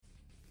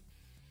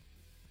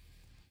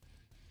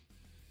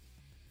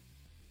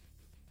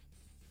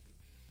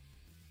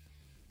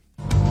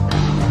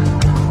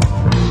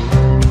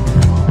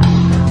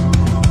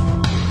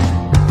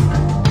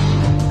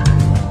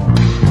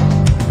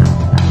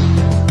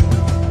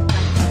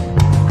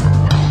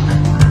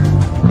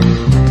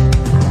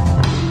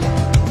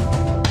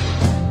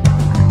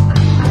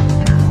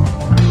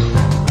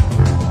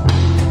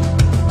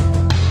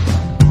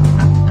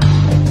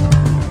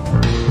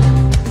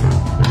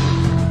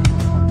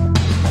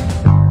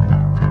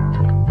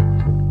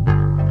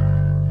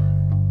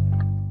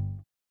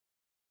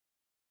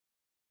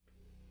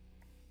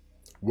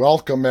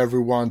Welcome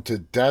everyone to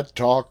Dead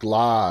Talk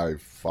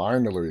Live.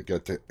 Finally, we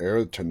get to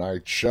air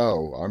tonight's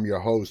show. I'm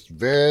your host,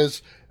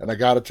 Viz, and I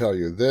gotta tell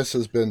you, this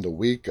has been the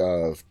week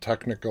of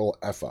technical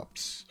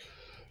F-ups.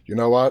 You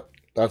know what?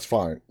 That's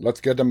fine. Let's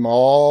get them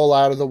all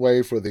out of the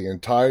way for the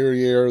entire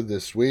year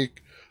this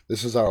week.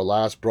 This is our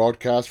last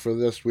broadcast for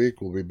this week.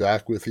 We'll be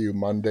back with you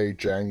Monday,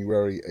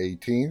 January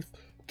 18th.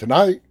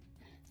 Tonight,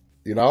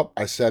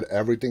 I set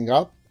everything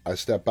up. I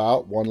step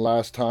out one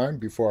last time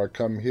before I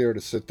come here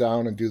to sit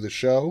down and do the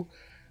show,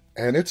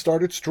 and it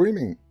started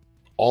streaming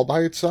all by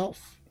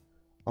itself.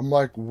 I'm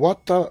like,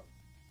 what the?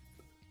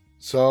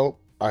 So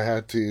I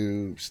had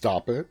to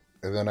stop it,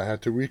 and then I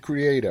had to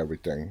recreate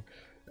everything.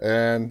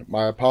 And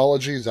my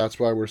apologies, that's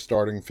why we're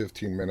starting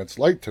 15 minutes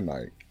late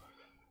tonight.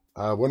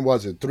 When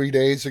was it? 3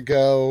 days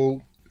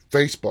ago?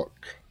 Facebook.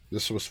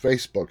 This was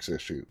Facebook's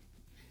issue.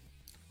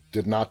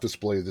 Did not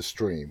display the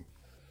stream.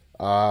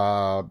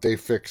 They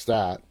fixed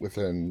that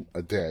within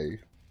a day.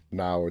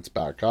 Now it's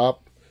back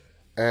up.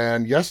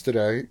 And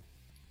yesterday,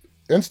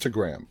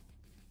 Instagram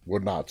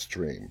would not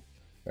stream.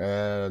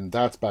 And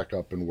that's back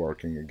up and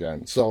working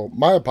again. So,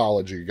 my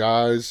apology,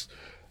 guys.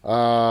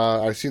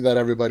 I see that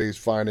everybody's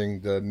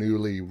finding the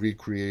newly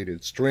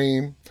recreated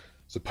stream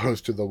as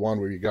opposed to the one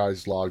where you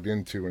guys logged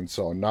into and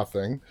saw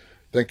nothing.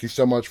 Thank you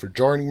so much for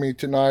joining me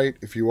tonight.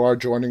 If you are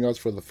joining us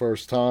for the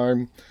first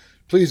time,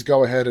 please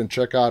go ahead and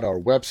check out our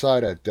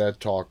website at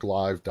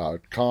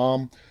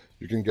deadtalklive.com.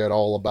 You can get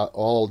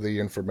all the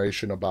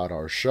information about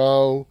our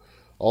show.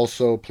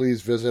 Also,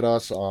 please visit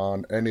us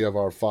on any of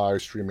our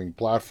 5 streaming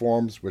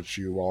platforms, which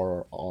you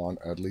are on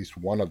at least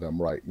one of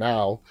them right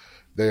now.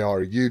 They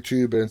are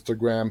YouTube,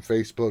 Instagram,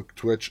 Facebook,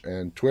 Twitch,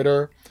 and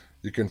Twitter.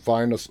 You can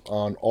find us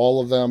on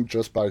all of them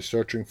just by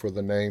searching for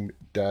the name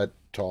Dead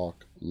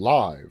Talk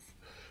Live.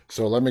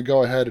 So let me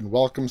go ahead and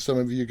welcome some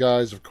of you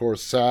guys. Of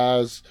course,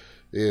 Saz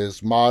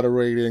is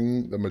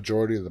moderating the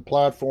majority of the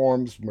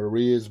platforms.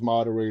 Marie is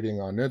moderating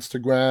on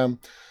Instagram.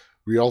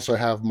 We also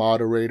have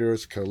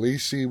moderators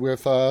Khaleesi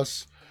with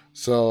us.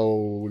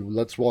 So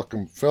let's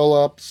welcome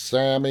Philip,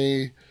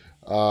 Sammy,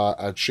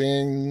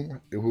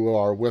 Aching, who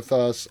are with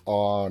us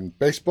on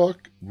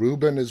Facebook.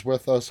 Ruben is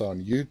with us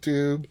on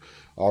YouTube.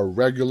 Our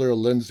regular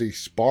Lindsay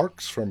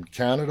Sparks from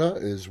Canada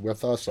is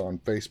with us on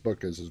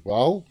Facebook as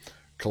well.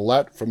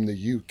 Colette from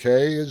the UK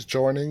is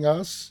joining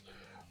us.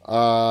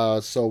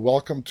 So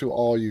welcome to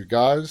all you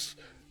guys,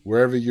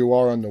 wherever you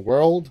are in the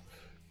world.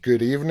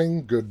 Good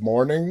evening, good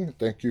morning.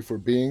 Thank you for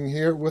being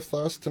here with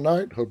us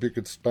tonight. Hope you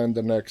could spend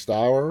the next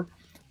hour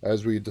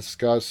as we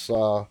discuss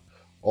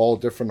all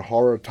different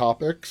horror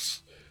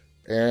topics.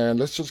 And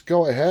let's just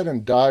go ahead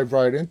and dive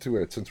right into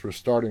it since we're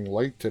starting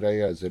late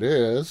today as it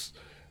is.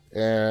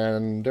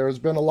 And there's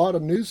been a lot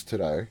of news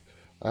today.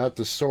 I have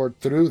to sort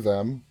through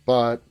them,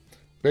 but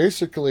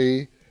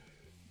basically,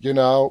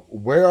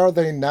 where are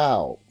they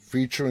now?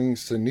 Featuring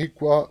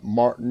Sonequa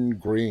Martin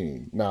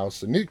Green. Now,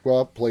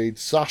 Sonequa played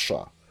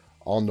Sasha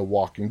on The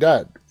Walking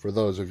Dead, for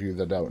those of you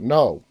that don't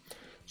know.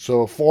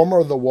 So, a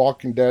former The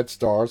Walking Dead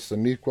star,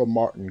 Sonequa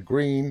Martin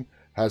Green,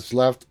 has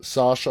left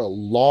Sasha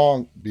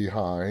long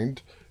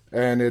behind,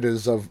 and it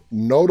is of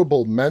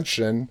notable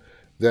mention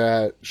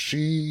that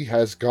she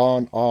has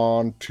gone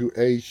on to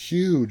a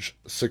huge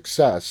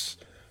success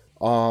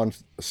on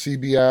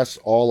CBS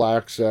All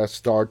Access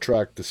Star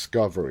Trek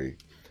Discovery.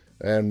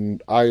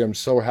 And I am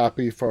so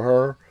happy for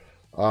her,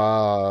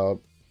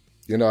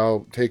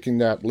 taking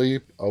that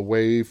leap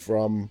away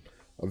from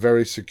a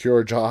very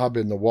secure job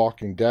in The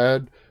Walking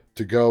Dead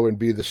to go and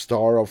be the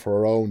star of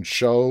her own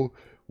show,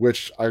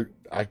 which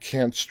I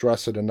can't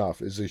stress it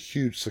enough, is a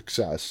huge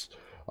success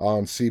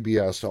on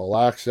CBS All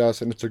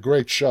Access, and it's a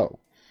great show.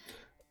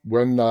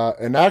 When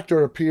an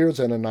actor appears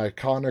in an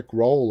iconic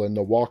role in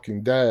The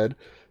Walking Dead,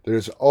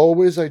 there's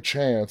always a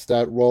chance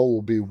that role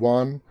will be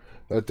one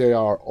that they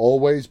are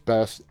always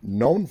best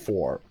known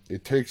for.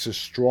 It takes a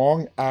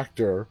strong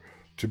actor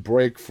to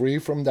break free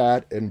from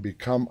that and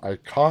become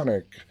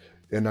iconic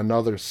in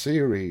another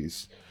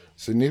series.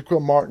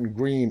 Sonequa Martin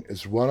Green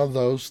is one of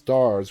those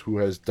stars who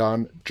has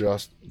done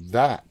just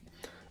that.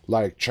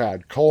 Like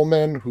Chad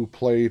Coleman, who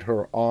played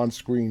her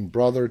on-screen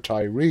brother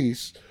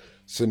Tyrese,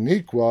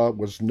 Sonequa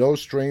was no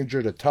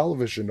stranger to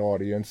television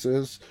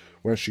audiences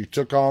when she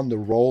took on the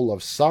role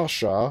of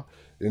Sasha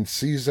in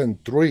Season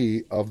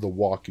 3 of The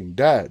Walking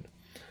Dead.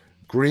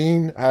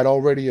 Green had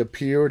already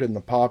appeared in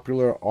the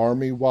popular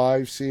Army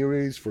Wives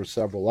series for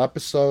several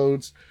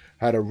episodes,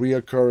 had a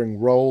reoccurring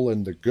role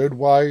in The Good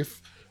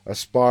Wife,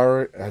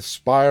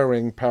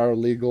 aspiring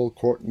paralegal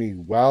Courtney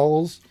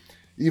Wells.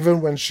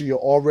 Even when she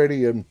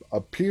already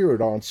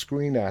appeared on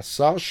screen as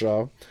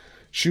Sasha,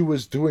 she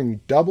was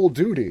doing double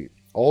duty,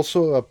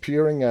 also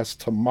appearing as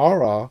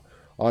Tamara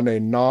on a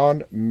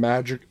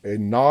non-magical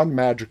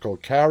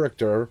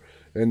character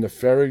in the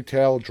fairy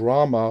tale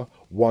drama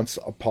Once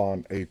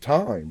Upon a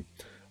Time.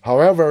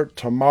 However,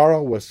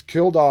 Tamara was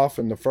killed off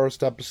in the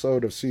first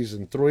episode of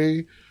Season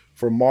 3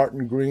 for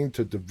Martin Green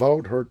to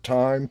devote her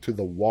time to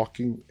The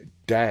Walking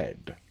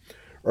Dead.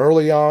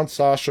 Early on,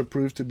 Sasha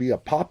proved to be a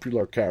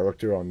popular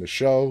character on the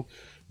show,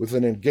 with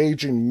an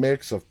engaging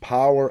mix of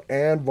power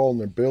and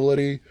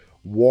vulnerability,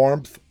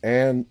 warmth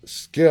and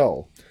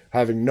skill.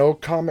 Having no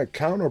comic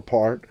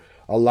counterpart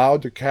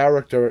allowed the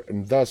character,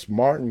 and thus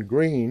Martin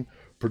Green,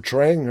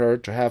 portraying her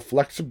to have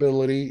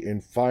flexibility in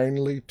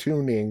finely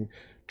tuning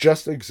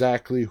just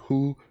exactly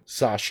who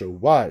Sasha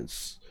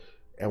was.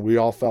 And we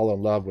all fell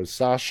in love with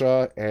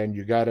Sasha, and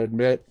you gotta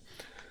admit,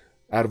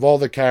 out of all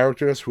the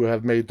characters who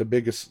have made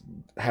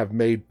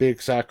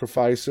big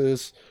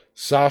sacrifices,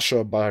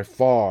 Sasha by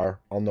far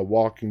on The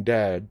Walking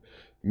Dead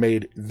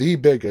made the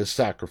biggest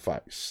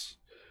sacrifice.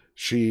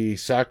 She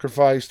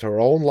sacrificed her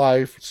own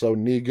life so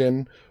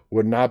Negan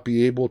would not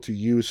be able to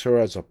use her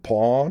as a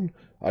pawn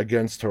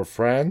against her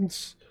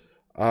friends.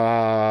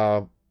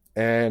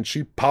 And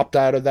she popped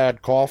out of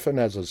that coffin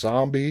as a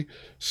zombie,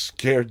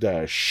 scared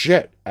the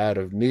shit out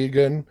of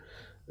Negan.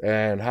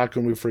 And how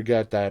can we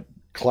forget that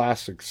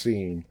classic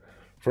scene?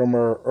 From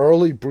her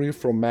early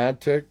brief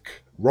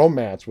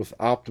romance with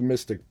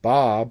optimistic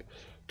Bob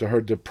to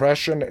her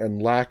depression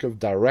and lack of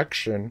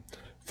direction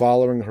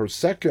following her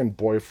second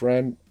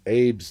boyfriend,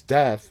 Abe's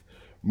death,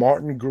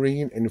 Martin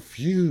Green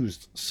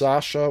infused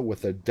Sasha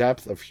with a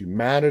depth of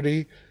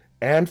humanity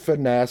and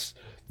finesse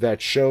that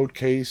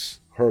showcased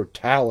her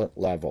talent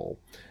level.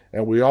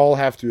 And we all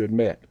have to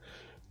admit,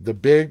 the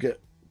big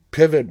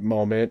pivot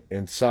moment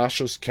in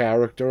Sasha's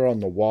character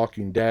on The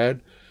Walking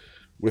Dead,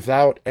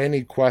 without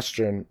any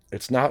question,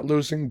 it's not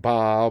losing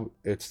Bob,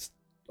 it's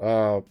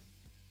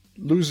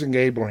losing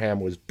Abraham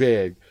was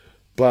big,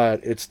 but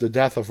it's the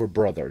death of her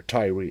brother,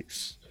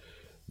 Tyrese.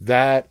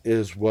 That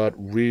is what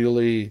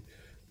really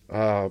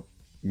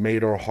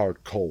made her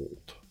heart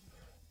cold.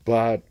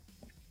 But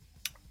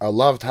I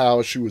loved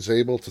how she was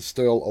able to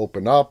still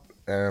open up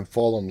and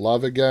fall in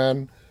love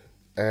again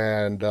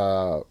and,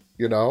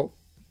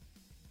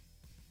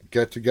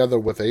 get together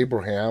with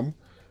Abraham.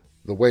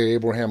 The way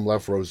Abraham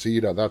left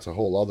Rosita, that's a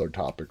whole other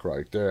topic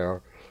right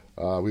there.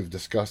 We've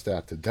discussed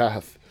that to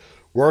death.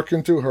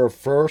 Working through her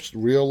first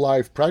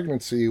real-life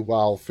pregnancy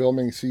while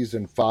filming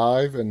Season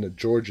 5 in the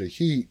Georgia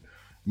heat,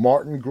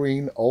 Martin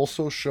Green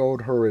also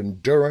showed her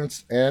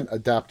endurance and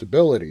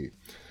adaptability.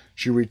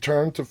 She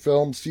returned to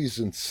film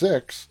Season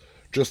 6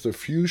 just a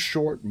few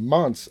short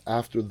months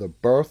after the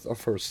birth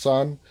of her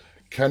son,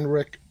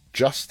 Kenrick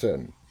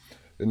Justin.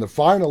 In the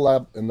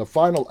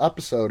final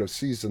episode of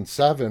Season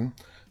 7,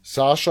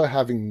 Sasha,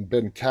 having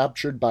been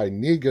captured by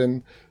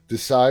Negan,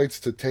 decides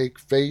to take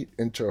fate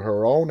into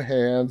her own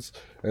hands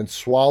and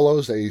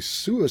swallows a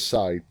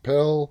suicide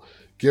pill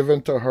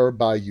given to her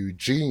by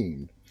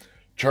Eugene,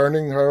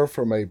 turning her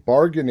from a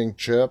bargaining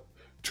chip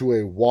to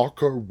a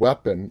walker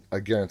weapon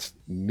against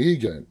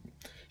Negan.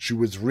 She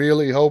was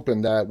really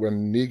hoping that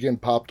when Negan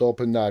popped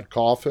open that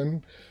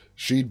coffin,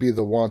 she'd be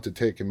the one to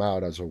take him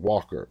out as a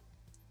walker.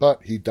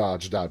 But he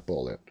dodged that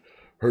bullet.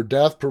 Her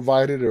death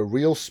provided a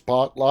real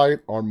spotlight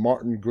on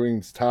Martin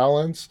Green's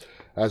talents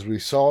as we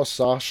saw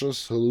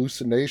Sasha's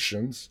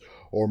hallucinations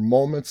or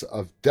moments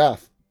of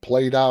death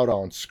played out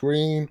on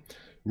screen,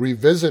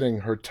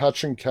 revisiting her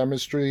touching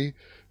chemistry,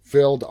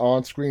 filled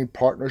on-screen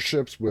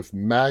partnerships with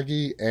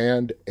Maggie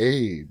and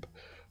Abe.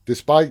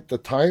 Despite the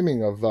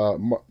timing of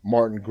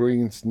Martin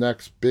Green's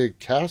next big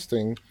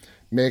casting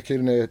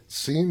making it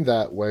seem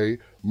that way,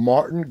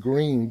 Martin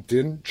Green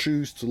didn't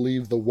choose to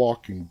leave The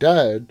Walking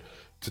Dead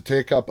to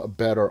take up a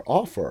better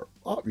offer.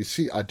 Oh, you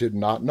see, I did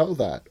not know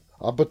that.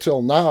 Up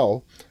until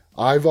now,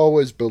 I've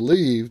always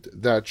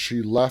believed that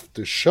she left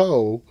the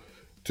show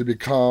to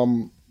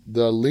become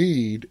the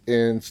lead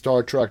in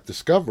Star Trek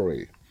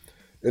Discovery.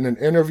 In an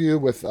interview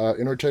with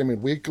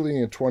Entertainment Weekly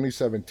in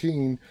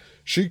 2017,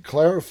 she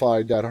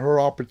clarified that her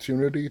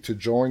opportunity to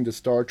join the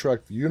Star Trek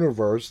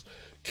universe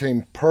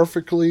came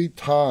perfectly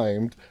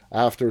timed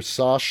after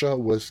Sasha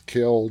was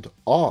killed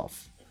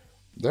off.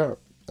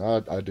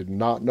 I did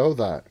not know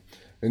that.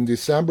 In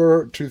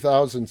December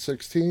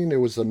 2016, it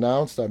was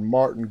announced that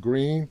Martin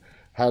Green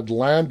had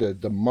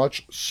landed the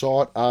much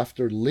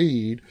sought-after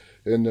lead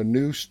in the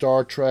new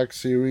Star Trek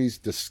series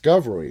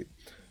Discovery,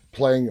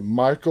 playing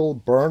Michael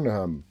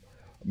Burnham.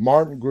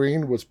 Martin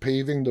Green was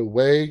paving the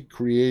way,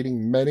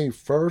 creating many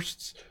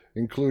firsts,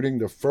 including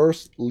the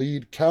first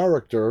lead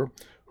character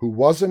who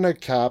wasn't a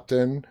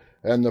captain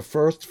and the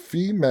first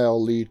female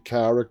lead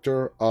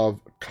character of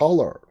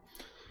color.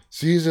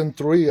 Season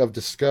 3 of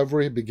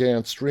Discovery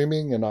began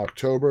streaming in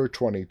October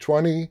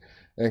 2020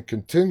 and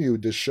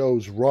continued the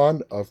show's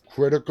run of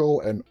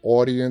critical and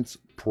audience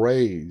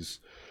praise,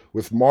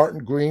 with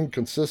Martin Green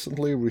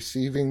consistently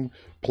receiving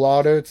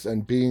plaudits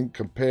and being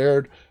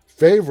compared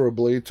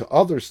favorably to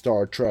other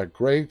Star Trek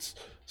greats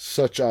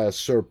such as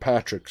Sir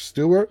Patrick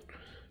Stewart,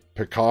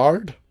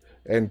 Picard,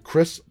 and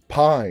Chris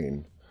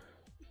Pine.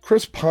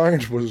 Chris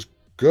Pine was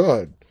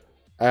good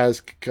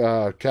as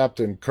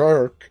Captain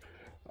Kirk.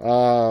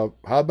 How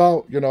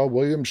about,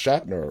 William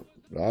Shatner?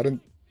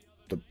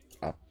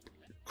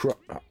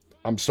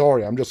 I'm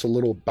sorry, I'm just a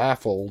little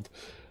baffled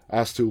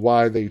as to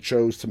why they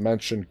chose to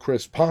mention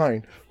Chris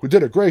Pine, who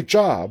did a great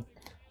job,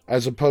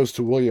 as opposed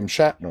to William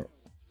Shatner.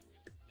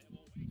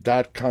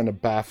 That kind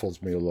of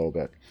baffles me a little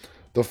bit.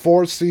 The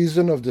fourth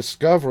season of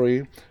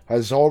Discovery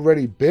has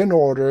already been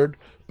ordered,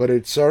 but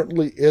it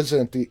certainly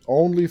isn't the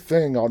only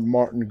thing on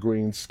Martin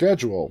Green's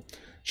schedule.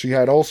 She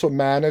had also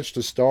managed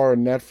to star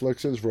in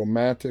Netflix's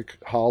romantic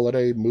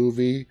holiday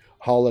movie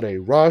Holiday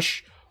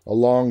Rush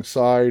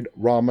alongside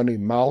Romany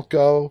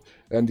Malco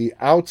and The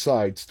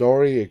Outside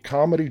Story, a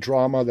comedy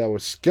drama that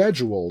was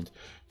scheduled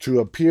to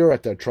appear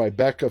at the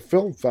Tribeca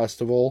Film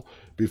Festival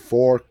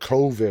before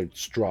COVID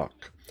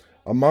struck.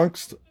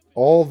 Amongst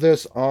all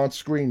this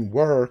on-screen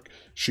work,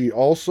 she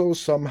also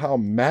somehow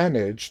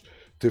managed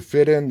to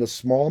fit in the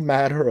small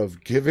matter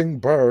of giving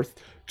birth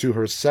to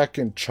her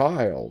second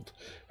child,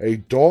 a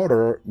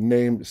daughter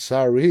named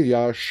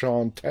Sariya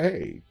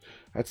Shantae.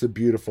 That's a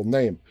beautiful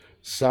name.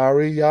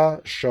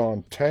 Sariya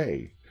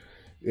Shantae.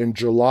 In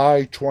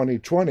July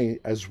 2020,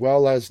 as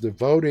well as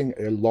devoting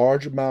a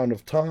large amount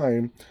of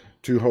time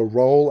to her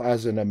role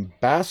as an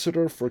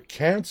ambassador for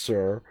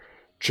cancer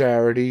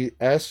charity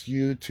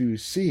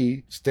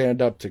SU2C,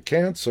 Stand Up to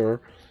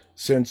Cancer,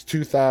 since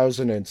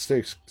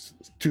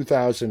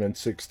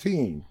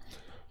 2016.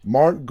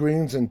 Martin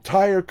Green's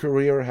entire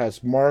career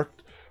has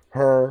marked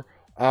her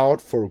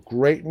out for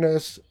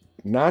greatness,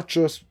 not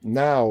just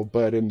now,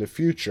 but in the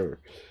future.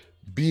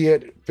 Be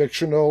it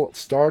fictional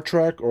Star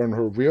Trek or in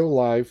her real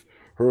life,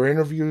 her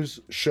interviews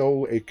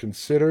show a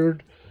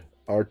considered,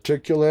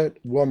 articulate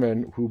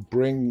woman who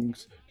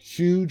brings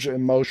huge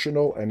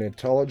emotional and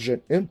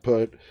intelligent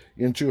input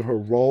into her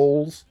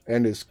roles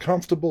and is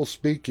comfortable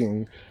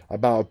speaking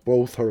about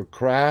both her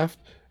craft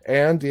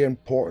and the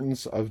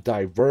importance of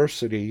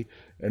diversity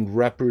and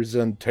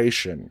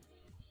representation.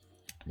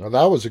 Now,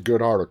 that was a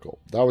good article.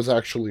 That was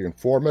actually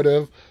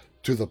informative,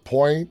 to the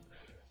point.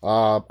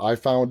 I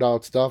found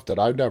out stuff that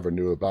I never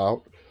knew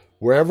about.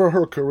 Wherever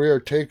her career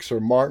takes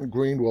her, Martin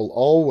Green will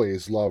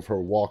always love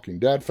her Walking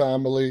Dead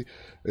family,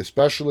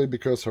 especially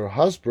because her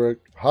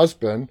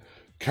husband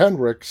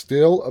Kenrick,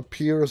 still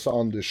appears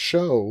on the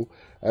show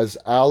as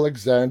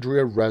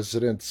Alexandria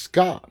resident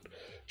Scott.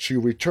 She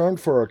returned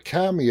for a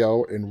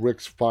cameo in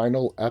Rick's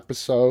final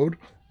episode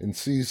in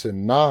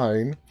season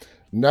 9.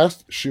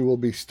 Next, she will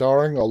be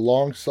starring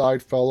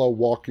alongside fellow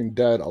Walking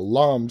Dead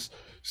alums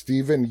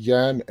Stephen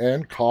Yeun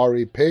and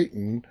Khary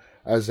Payton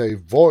as a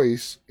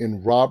voice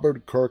in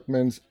Robert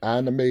Kirkman's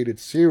animated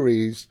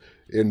series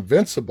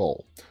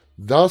Invincible,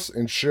 thus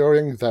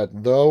ensuring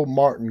that though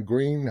Martin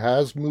Green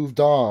has moved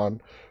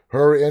on,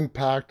 her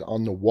impact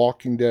on the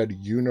Walking Dead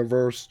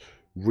universe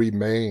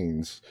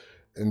remains.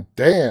 And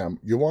damn,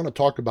 you want to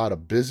talk about a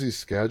busy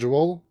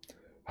schedule?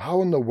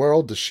 How in the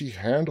world does she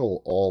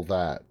handle all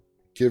that?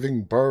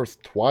 Giving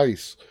birth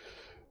twice,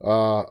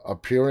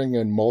 appearing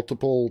in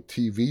multiple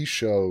TV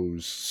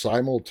shows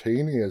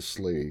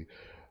simultaneously.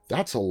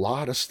 That's a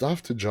lot of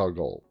stuff to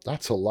juggle.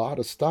 That's a lot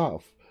of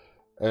stuff.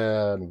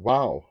 And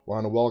wow,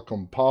 want to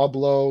welcome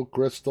Pablo,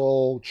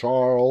 Crystal,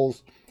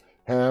 Charles,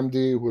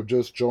 Hamdi, who have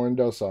just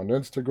joined us on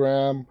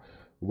Instagram.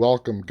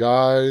 Welcome,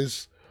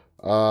 guys.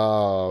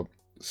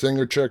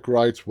 Singer Chick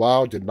writes,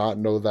 wow, did not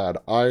know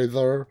that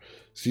either.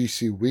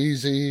 CC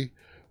Wheezy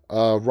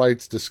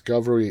writes,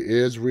 Discovery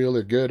is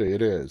really good.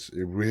 It is.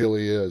 It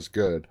really is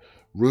good.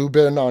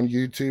 Ruben on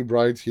YouTube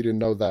writes, he didn't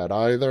know that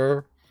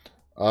either.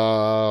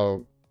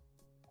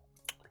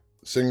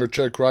 Singer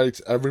Chick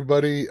writes,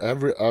 everybody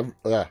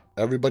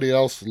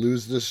else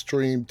lose this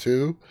stream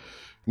too.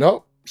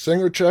 Nope.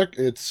 Singer Chick,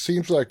 it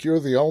seems like you're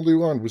the only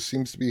one who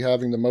seems to be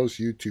having the most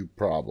YouTube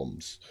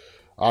problems.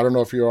 I don't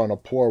know if you're on a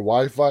poor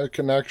Wi-Fi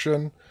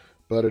connection,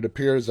 but it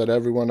appears that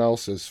everyone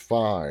else is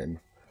fine.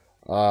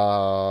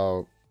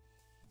 I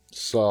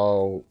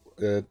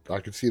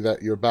can see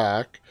that you're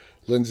back.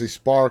 Lindsay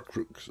Spark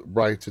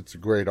writes, it's a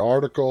great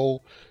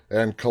article.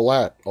 And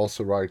Colette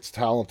also writes,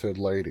 talented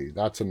lady.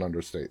 That's an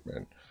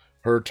understatement.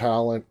 Her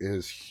talent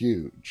is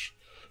huge.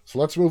 So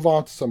let's move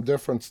on to some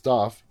different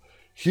stuff.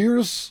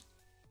 Here's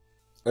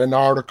an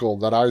article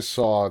that I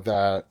saw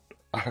that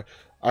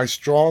I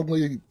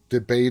strongly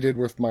debated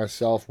with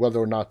myself whether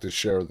or not to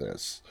share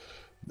this.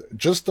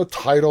 Just the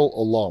title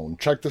alone.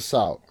 Check this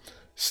out.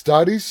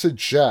 Study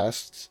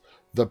suggests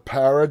the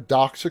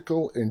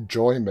paradoxical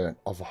enjoyment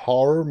of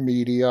horror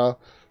media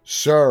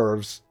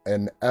serves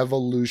an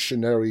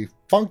evolutionary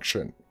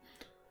function.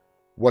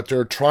 What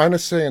they're trying to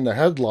say in the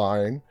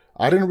headline,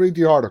 I didn't read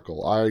the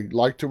article. I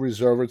like to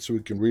reserve it so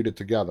we can read it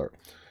together.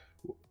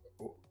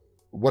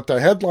 What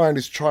the headline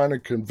is trying to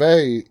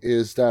convey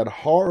is that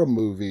horror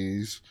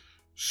movies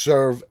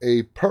serve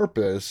a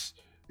purpose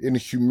in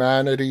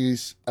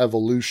humanity's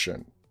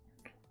evolution.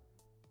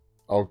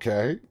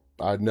 Okay,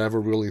 I'd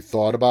never really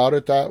thought about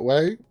it that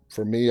way.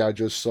 For me, I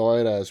just saw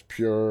it as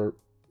pure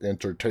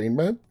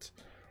entertainment.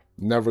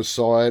 Never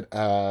saw it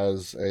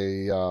as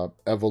a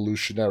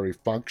evolutionary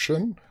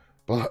function.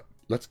 But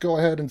let's go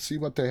ahead and see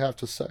what they have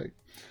to say.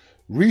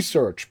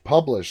 Research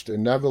published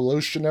in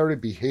Evolutionary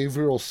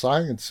Behavioral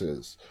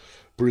Sciences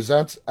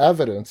presents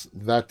evidence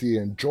that the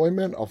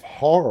enjoyment of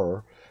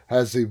horror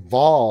has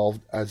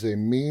evolved as a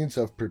means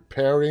of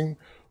preparing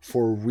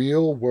for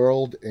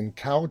real-world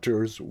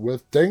encounters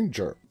with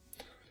danger.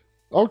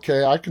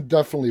 Okay, I can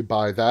definitely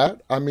buy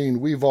that. I mean,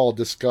 we've all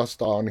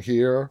discussed on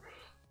here,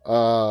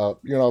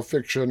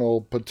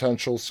 fictional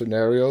potential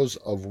scenarios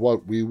of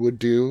what we would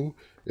do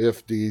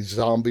if the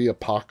zombie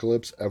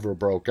apocalypse ever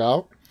broke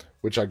out,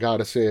 which I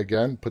gotta say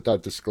again, put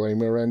that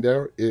disclaimer in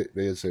there. It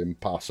is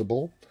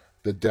impossible.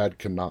 The dead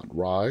cannot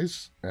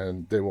rise,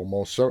 and they will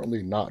most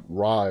certainly not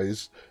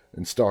rise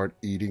and start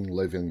eating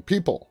living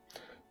people.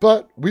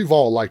 But we've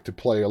all liked to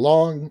play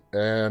along,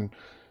 and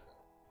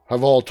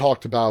have all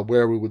talked about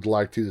where we would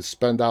like to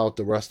spend out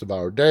the rest of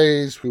our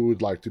days, who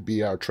would like to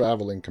be our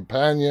traveling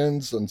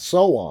companions, and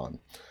so on.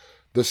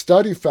 The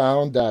study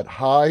found that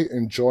high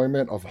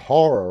enjoyment of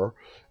horror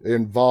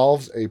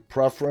involves a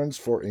preference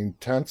for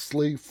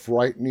intensely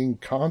frightening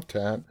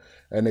content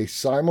and a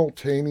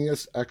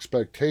simultaneous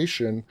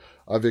expectation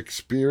of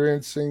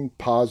experiencing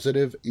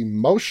positive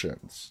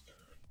emotions.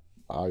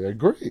 I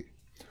agree.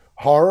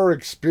 Horror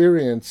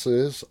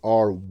experiences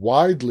are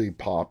widely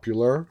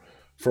popular,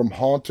 from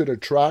haunted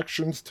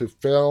attractions to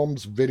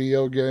films,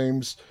 video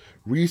games.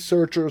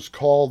 Researchers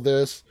call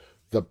this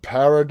the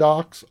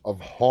paradox of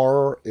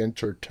horror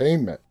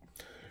entertainment,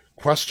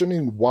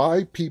 questioning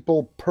why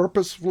people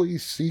purposefully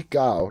seek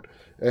out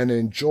and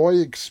enjoy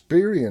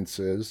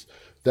experiences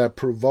that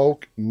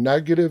provoke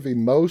negative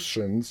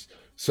emotions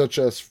such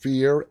as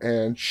fear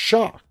and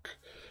shock.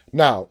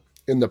 Now,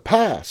 in the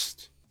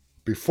past,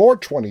 before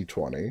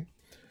 2020,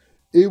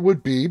 it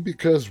would be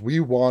because we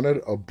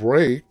wanted a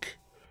break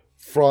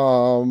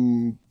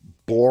from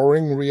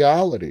boring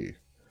reality.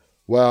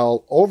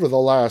 Well, over the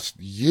last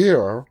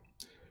year,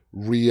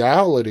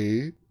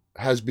 reality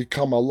has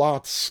become a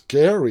lot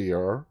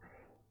scarier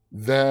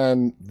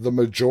than the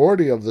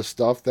majority of the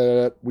stuff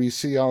that we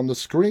see on the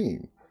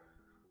screen.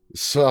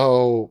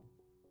 So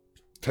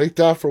take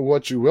that for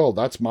what you will.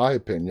 That's my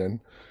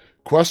opinion.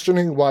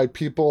 Questioning why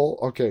people,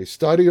 okay,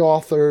 study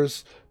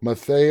authors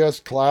Matthias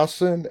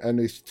Classen and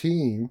his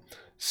team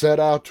set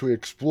out to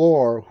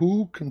explore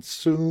who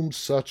consumes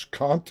such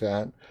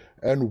content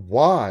and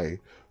why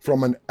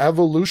from an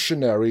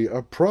evolutionary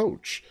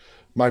approach.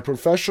 My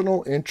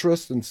professional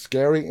interest in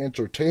scary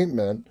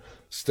entertainment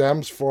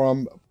stems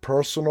from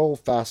personal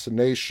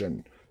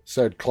fascination,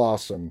 said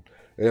Clausen,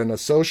 an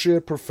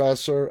associate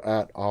professor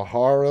at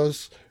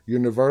Aarhus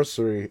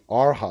University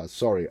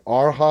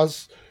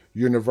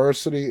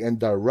and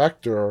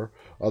director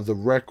of the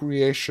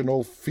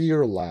Recreational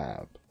Fear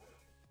Lab.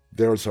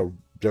 There's a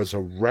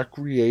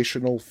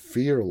recreational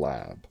fear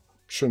lab.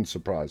 Shouldn't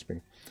surprise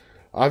me.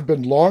 I've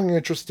been long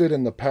interested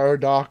in the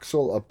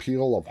paradoxical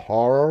appeal of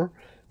horror,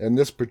 and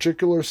this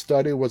particular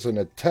study was an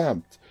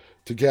attempt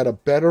to get a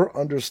better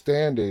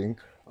understanding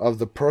of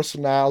the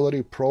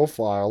personality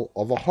profile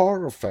of a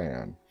horror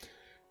fan.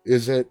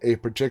 Is it a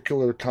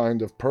particular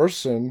kind of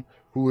person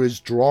who is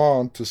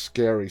drawn to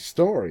scary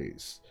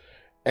stories?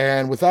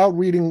 And without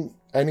reading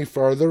any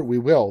further, we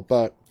will,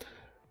 but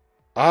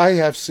I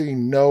have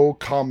seen no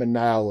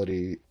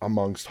commonality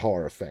amongst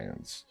horror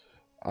fans.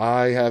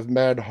 I have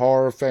met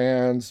horror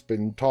fans,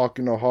 been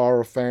talking to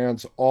horror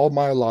fans all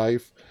my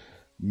life,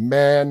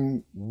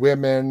 men,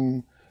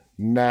 women,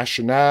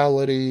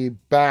 nationality,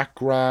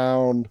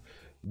 background.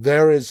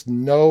 There is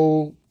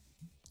no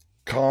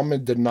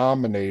common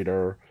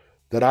denominator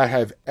that I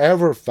have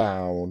ever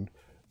found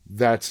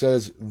that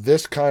says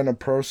this kind of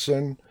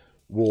person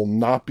will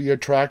not be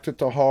attracted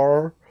to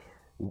horror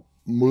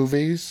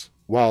movies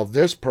while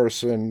this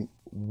person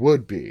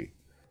would be.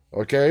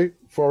 Okay?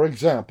 For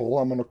example,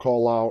 I'm going to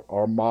call out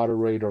our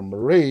moderator,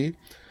 Marie.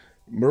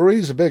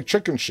 Marie's a big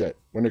chicken shit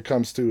when it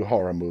comes to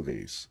horror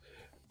movies.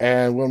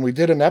 And when we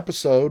did an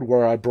episode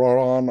where I brought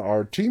on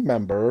our team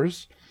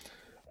members,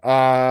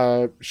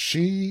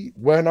 she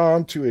went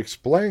on to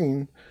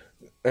explain,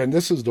 and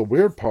this is the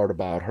weird part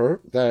about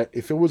her, that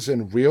if it was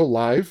in real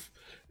life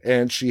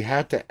and she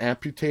had to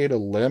amputate a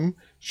limb,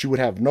 she would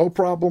have no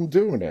problem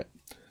doing it.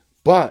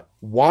 But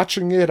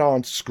watching it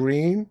on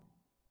screen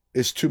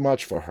is too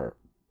much for her.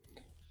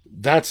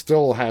 That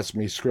still has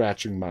me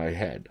scratching my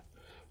head.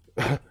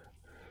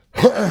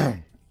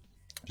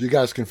 You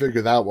guys can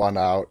figure that one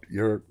out.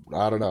 I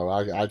don't know.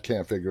 I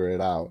can't figure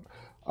it out.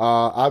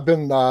 I've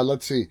been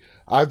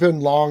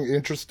long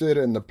interested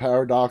in the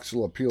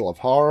paradoxical appeal of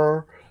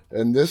horror,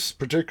 and this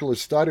particular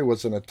study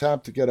was an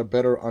attempt to get a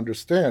better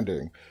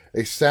understanding.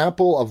 A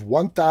sample of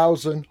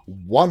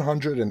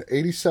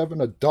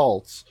 1,187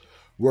 adults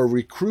were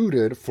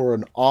recruited for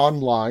an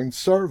online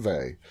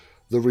survey.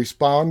 The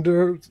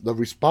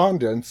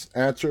respondents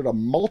answered a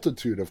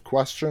multitude of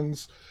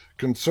questions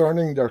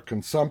concerning their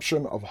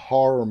consumption of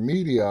horror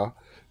media,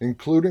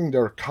 including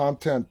their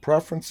content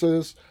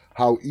preferences,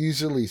 how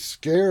easily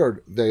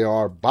scared they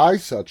are by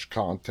such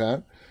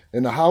content,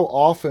 and how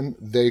often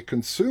they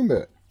consume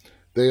it.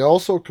 They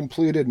also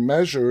completed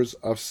measures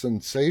of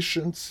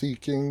sensation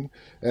seeking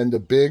and the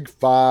Big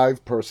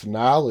Five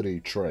personality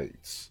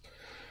traits.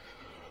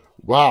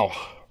 Wow.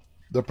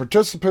 The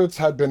participants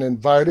had been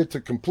invited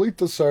to complete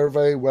the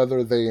survey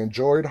whether they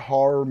enjoyed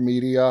horror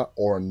media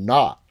or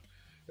not,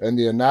 and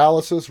the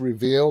analysis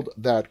revealed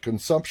that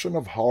consumption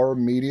of horror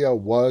media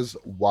was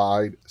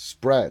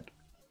widespread.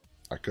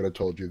 I could have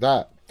told you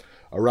that.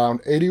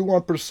 Around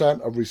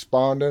 81% of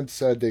respondents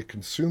said they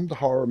consumed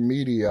horror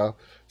media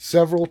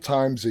several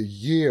times a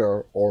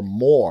year or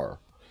more.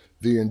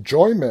 The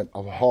enjoyment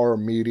of horror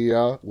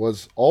media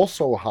was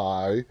also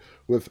high,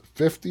 with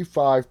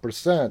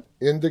 55%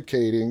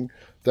 indicating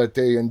that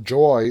they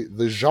enjoy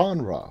the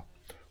genre.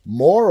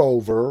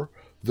 Moreover,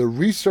 the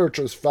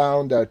researchers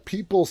found that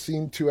people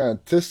seem to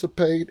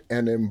anticipate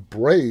and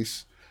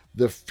embrace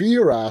the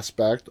fear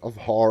aspect of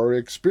horror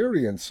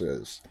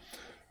experiences.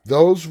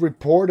 Those who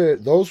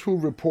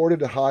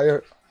reported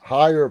higher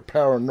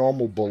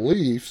paranormal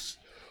beliefs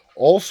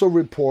also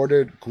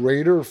reported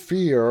greater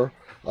fear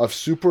of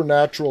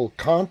supernatural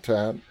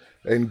content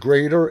and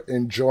greater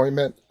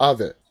enjoyment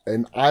of it.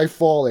 And I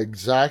fall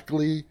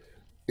exactly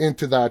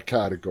into that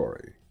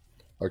category.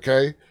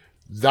 Okay?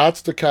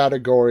 That's the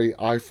category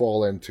I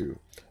fall into.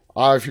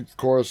 I, of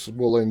course,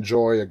 will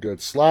enjoy a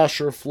good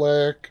slasher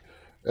flick,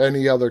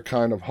 any other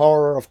kind of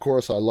horror. Of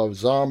course, I love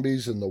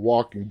zombies and The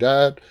Walking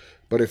Dead.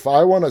 But if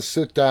I want to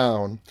sit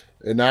down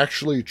and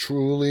actually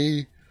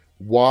truly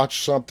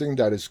watch something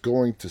that is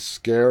going to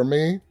scare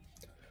me,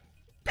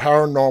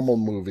 paranormal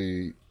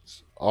movies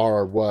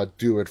are what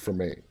do it for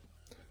me.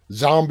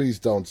 Zombies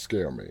don't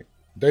scare me.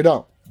 They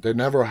don't. They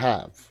never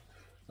have.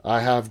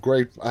 I have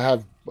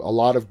a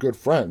lot of good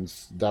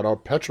friends that are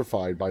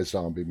petrified by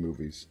zombie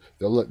movies.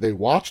 They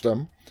watch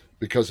them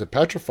because it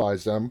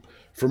petrifies them.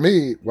 For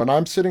me, when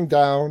I'm sitting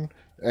down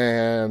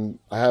and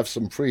I have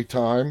some free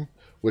time,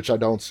 which I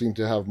don't seem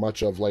to have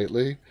much of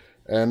lately,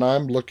 and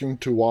I'm looking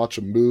to watch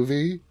a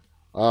movie,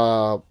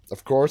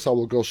 of course, I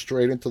will go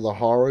straight into the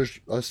horror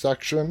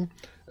section,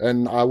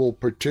 and I will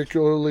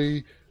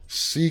particularly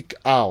seek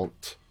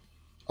out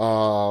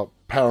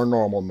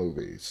paranormal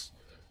movies.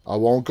 I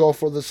won't go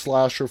for the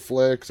slasher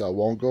flicks. I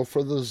won't go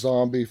for the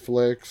zombie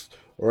flicks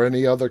or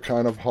any other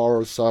kind of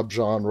horror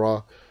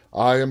subgenre.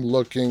 I am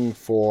looking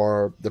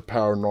for the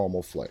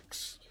paranormal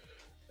flicks.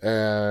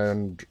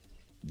 And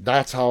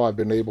that's how I've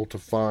been able to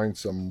find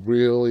some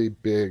really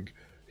big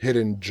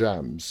hidden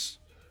gems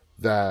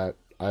that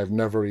I've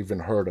never even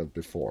heard of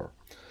before,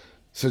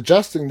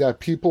 suggesting that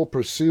people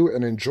pursue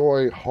and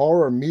enjoy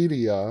horror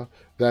media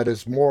that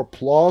is more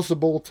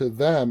plausible to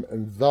them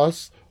and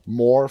thus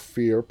more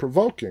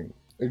fear-provoking.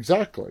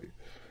 Exactly.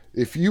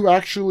 If you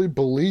actually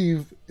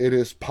believe it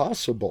is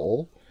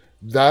possible,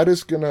 that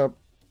is going to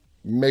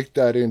make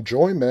that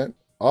enjoyment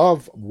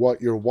of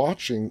what you're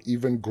watching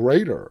even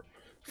greater.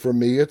 For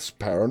me, it's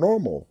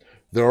paranormal.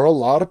 There are a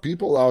lot of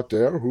people out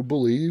there who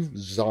believe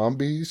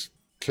zombies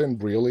can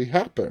really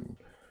happen.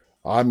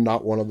 I'm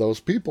not one of those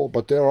people,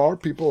 but there are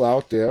people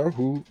out there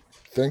who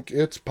think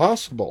it's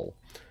possible.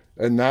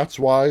 And that's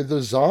why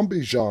the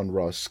zombie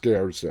genre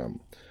scares them.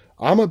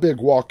 I'm a big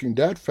Walking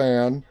Dead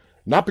fan,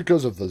 not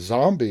because of the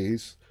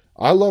zombies.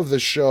 I love the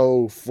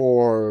show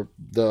for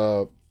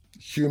the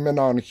human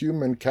on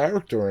human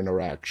character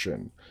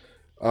interaction.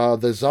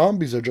 The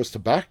zombies are just a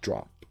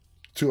backdrop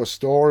to a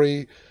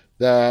story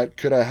that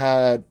could have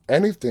had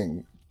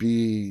anything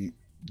be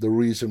the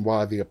reason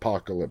why the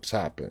apocalypse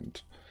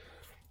happened.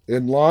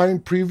 In line,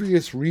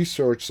 previous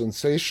research,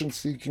 Sensation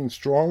Seeking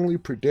strongly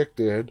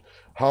predicted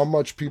how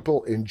much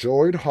people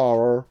enjoyed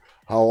horror,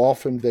 how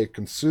often they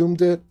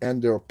consumed it,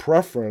 and their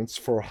preference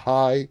for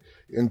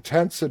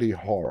high-intensity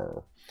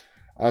horror.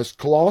 As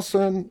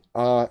Clausen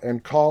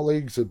and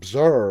colleagues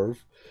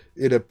observe,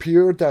 it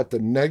appeared that the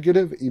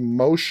negative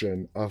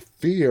emotion of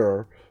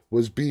fear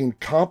was being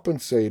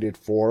compensated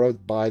for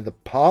by the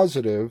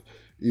positive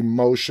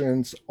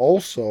emotions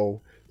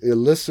also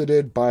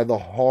elicited by the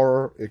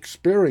horror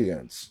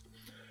experience.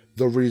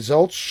 The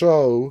results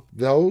show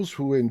those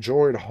who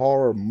enjoyed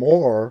horror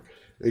more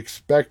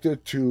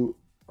expected to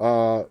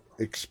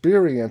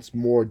experience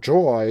more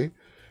joy,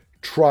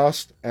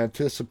 trust,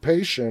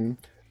 anticipation,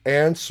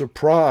 and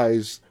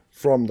surprise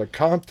from the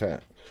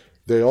content.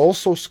 They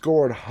also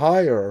scored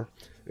higher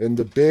in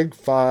the Big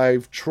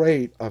Five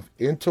trait of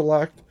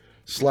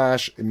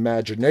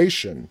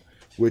intellect/imagination,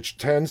 which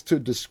tends to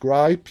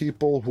describe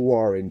people who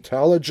are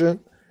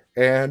intelligent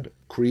and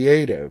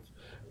creative.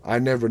 I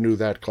never knew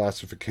that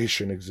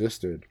classification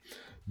existed.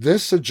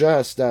 This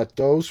suggests that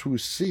those who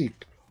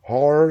seek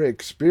horror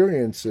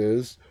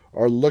experiences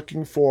are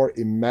looking for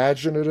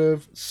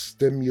imaginative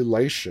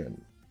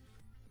stimulation.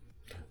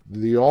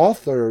 The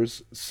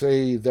authors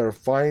say their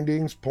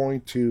findings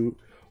point to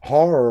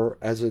horror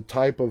as a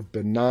type of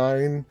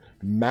benign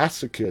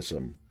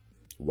masochism.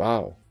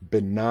 Wow,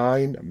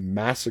 benign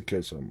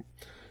masochism,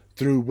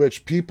 through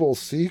which people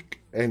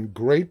seek and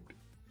great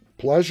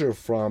pleasure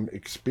from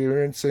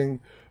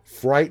experiencing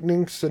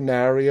frightening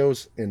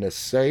scenarios in a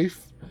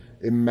safe,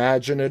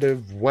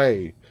 imaginative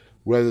way,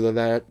 whether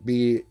that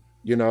be,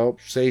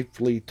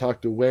 safely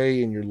tucked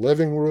away in your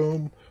living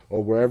room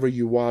or wherever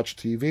you watch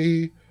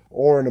TV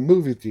or in a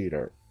movie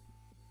theater.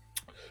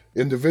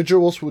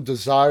 Individuals who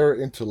desire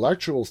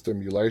intellectual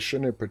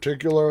stimulation in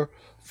particular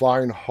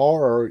find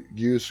horror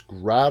use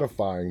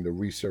gratifying, the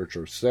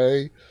researchers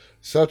say.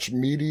 Such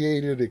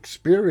mediated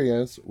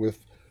experience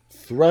with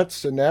threat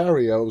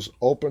scenarios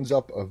opens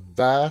up a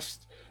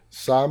vast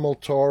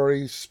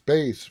simulatory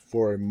space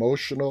for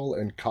emotional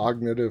and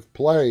cognitive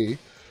play,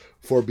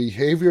 for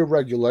behavior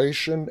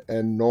regulation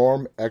and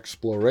norm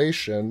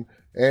exploration,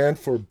 and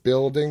for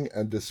building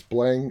and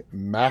displaying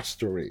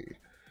mastery.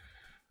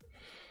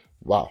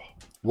 Wow.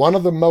 One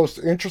of the most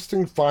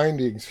interesting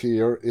findings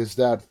here is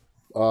that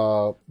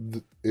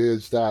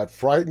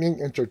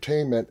frightening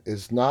entertainment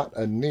is not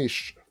a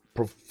niche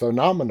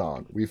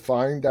phenomenon. We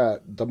find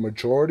that the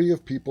majority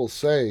of people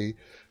say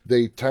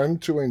they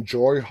tend to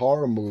enjoy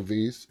horror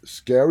movies,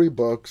 scary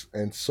books,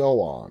 and so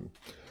on.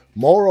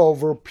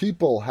 Moreover,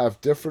 people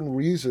have different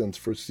reasons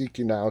for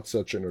seeking out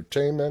such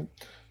entertainment.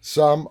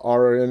 Some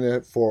are in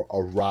it for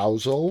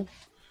arousal.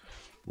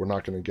 We're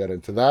not going to get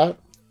into that.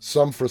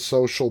 Some for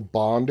social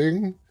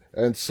bonding,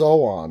 and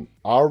so on.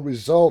 Our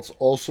results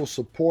also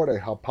support a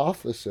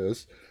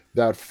hypothesis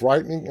that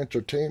frightening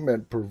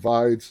entertainment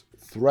provides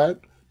threat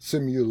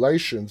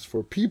simulations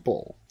for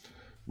people.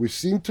 We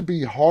seem to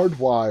be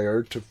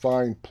hardwired to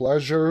find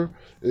pleasure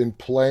in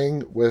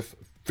playing with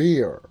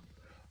fear.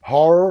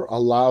 Horror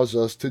allows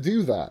us to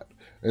do that,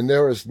 and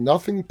there is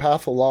nothing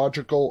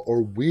pathological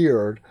or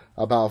weird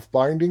about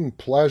finding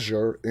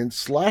pleasure in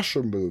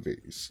slasher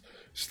movies,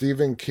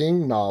 Stephen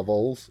King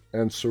novels,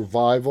 and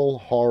survival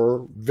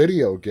horror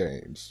video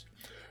games.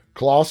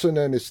 Clausen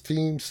and his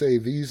team say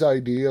these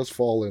ideas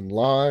fall in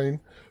line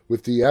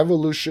with the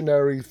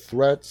evolutionary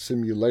threat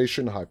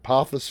simulation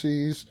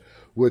hypotheses,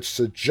 which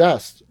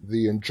suggest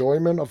the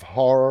enjoyment of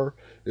horror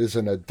is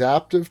an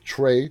adaptive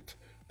trait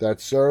that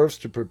serves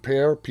to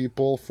prepare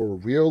people for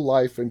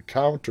real-life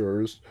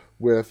encounters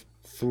with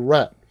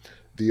threat.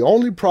 The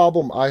only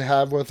problem I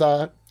have with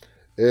that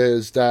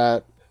is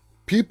that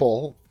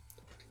people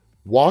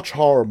watch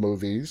horror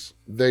movies,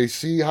 they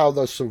see how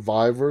the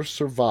survivors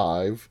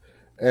survive,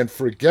 and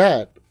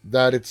forget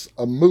that it's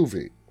a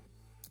movie,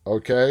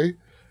 okay?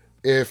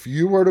 If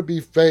you were to be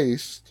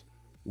faced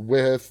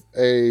with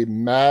a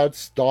mad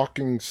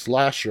stalking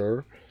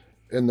slasher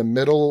in the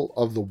middle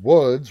of the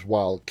woods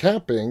while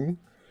camping,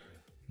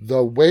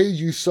 the way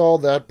you saw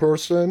that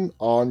person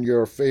on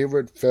your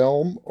favorite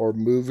film or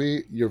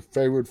movie, your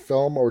favorite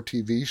film or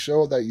TV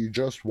show that you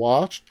just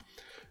watched,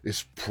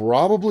 is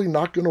probably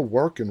not going to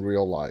work in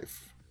real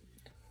life.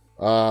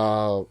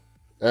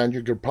 And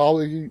you're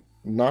probably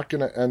not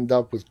going to end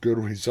up with good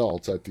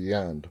results at the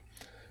end.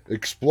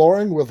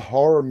 Exploring with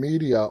horror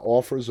media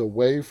offers a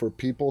way for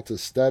people to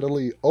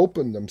steadily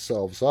open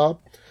themselves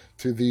up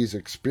to these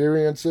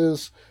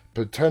experiences,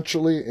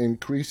 potentially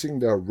increasing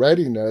their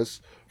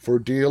readiness for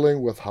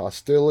dealing with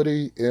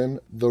hostility in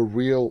the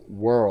real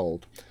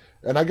world.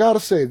 And I gotta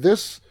say,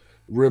 this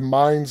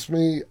reminds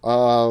me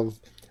of,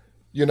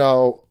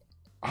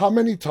 how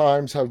many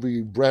times have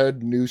we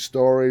read news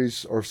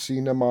stories or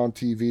seen them on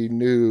TV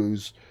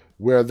news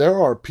where there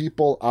are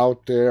people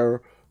out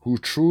there who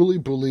truly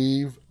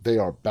believe they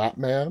are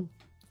Batman,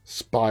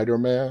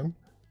 Spider-Man,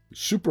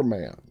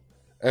 Superman,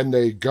 and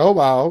they go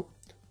out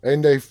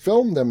and they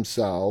film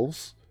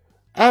themselves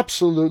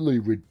absolutely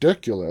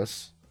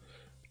ridiculous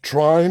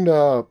trying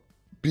to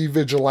be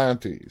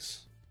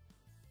vigilantes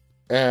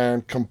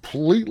and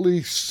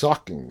completely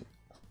sucking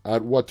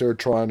at what they're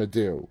trying to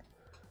do.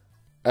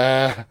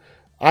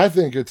 I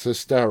think it's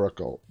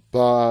hysterical,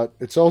 but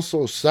it's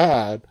also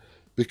sad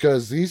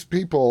because these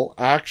people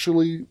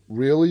actually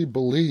really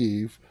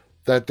believe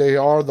that they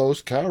are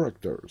those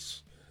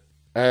characters.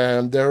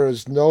 And there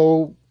is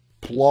no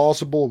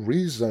plausible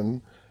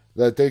reason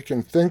that they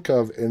can think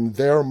of in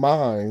their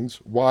minds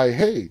why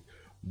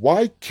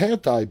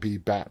can't I be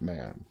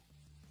Batman?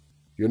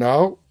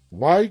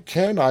 Why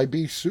can't I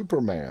be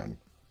Superman?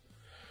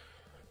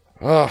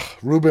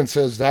 Ruben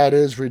says that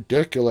is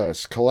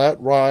ridiculous. Colette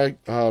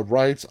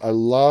writes, I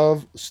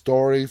love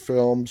story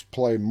films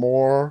play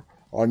more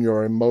on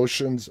your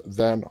emotions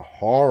than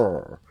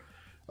horror.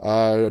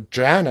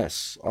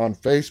 Janice on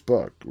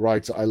Facebook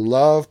writes, I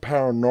love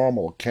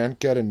paranormal, can't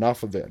get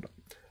enough of it.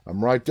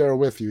 I'm right there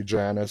with you,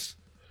 Janice.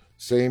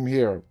 Same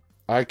here.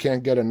 I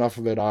can't get enough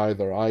of it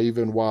either. I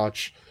even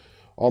watch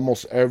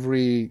almost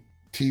every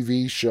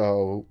TV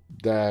show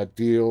that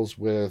deals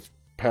with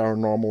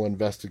paranormal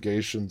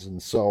investigations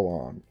and so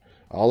on.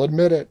 I'll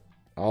admit it.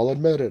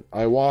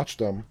 I watched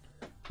them,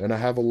 and I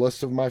have a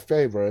list of my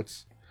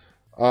favorites.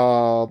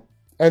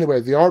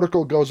 Anyway, the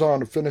article goes on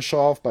to finish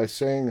off by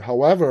saying,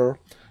 however,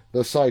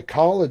 the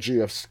psychology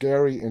of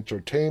scary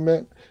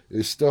entertainment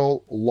is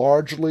still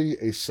largely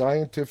a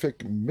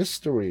scientific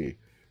mystery.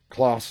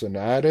 Clausen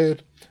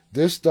added,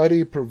 this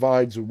study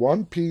provides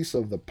one piece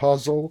of the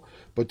puzzle,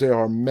 but there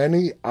are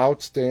many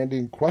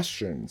outstanding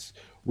questions.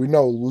 We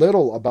know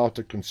little about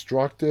the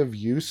constructive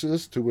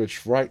uses to which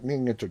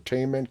frightening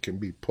entertainment can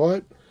be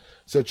put,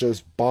 such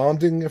as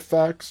bonding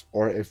effects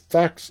or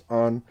effects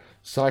on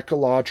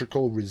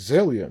psychological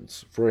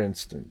resilience, for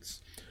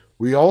instance.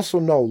 We also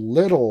know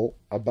little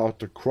about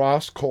the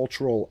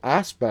cross-cultural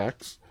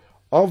aspects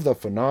of the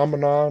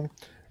phenomenon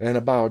and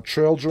about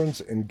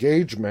children's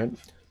engagement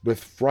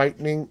with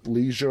frightening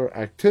leisure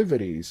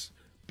activities,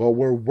 but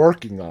we're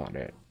working on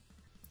it.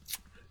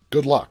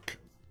 Good luck.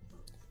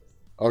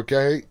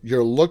 Okay?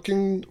 You're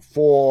looking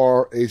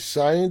for a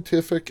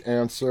scientific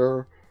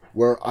answer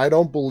where I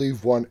don't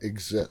believe one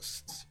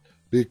exists.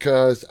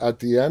 Because at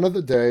the end of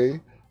the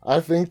day, I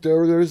think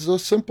there is a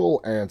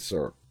simple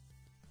answer.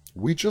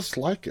 We just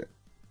like it.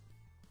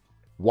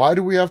 Why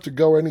do we have to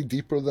go any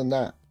deeper than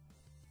that?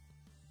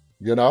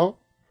 You know?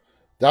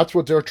 That's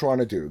what they're trying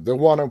to do. They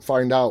want to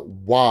find out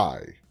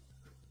why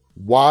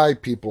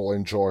people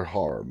enjoy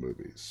horror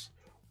movies.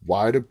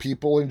 Why do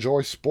people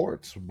enjoy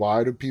sports?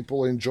 Why do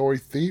people enjoy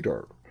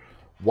theater?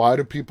 Why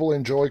do people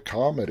enjoy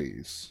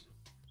comedies?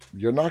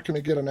 You're not going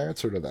to get an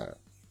answer to that.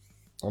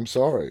 I'm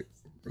sorry.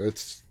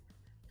 It's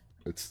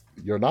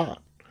you're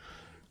not.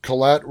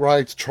 Colette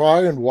writes,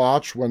 try and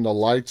watch When the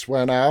Lights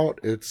Went Out.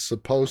 It's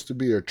supposed to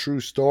be a true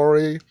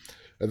story.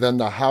 And then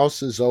the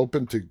house is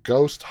open to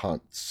ghost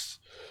hunts.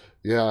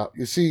 Yeah,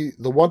 you see,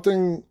 the one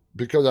thing,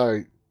 because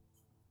I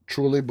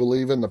truly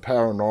believe in the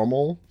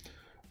paranormal,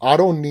 I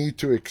don't need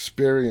to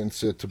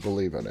experience it to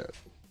believe in it.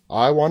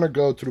 I want to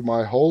go through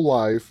my whole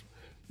life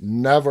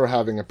never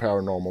having a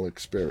paranormal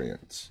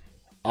experience.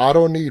 I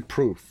don't need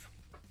proof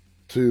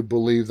to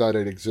believe that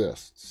it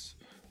exists.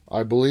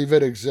 I believe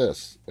it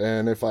exists,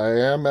 and if I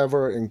am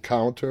ever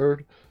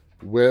encountered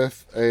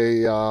with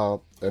a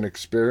an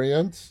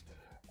experience,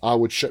 I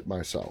would shit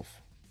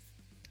myself.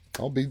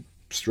 I'll be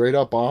straight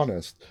up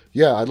honest.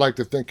 Yeah, I'd like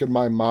to think in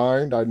my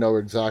mind I know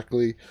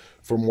exactly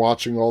from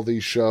watching all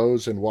these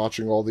shows and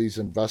watching all these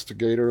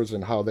investigators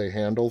and how they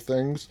handle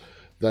things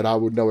that I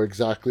would know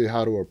exactly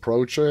how to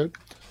approach it.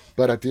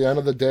 But at the end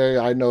of the day,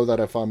 I know that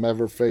if I'm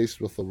ever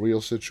faced with a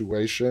real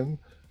situation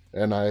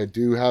and I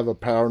do have a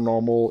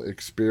paranormal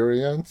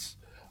experience,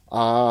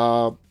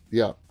 yeah,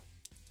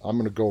 I'm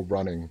going to go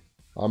running.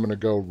 I'm going to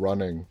go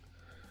running.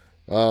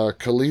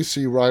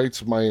 Khaleesi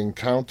writes, my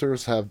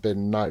encounters have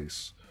been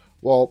nice.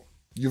 Well,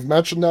 you've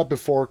mentioned that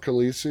before,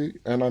 Khaleesi,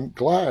 and I'm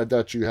glad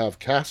that you have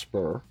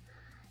Casper,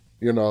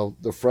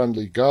 the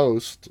friendly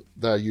ghost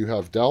that you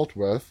have dealt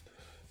with.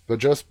 But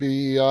just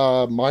be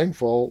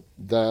mindful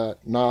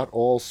that not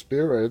all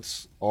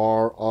spirits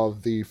are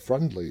of the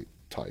friendly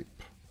type.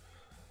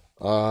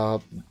 Uh,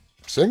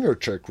 Singer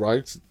Chick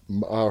writes,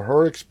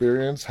 her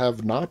experience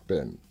have not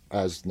been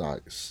as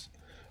nice.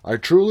 I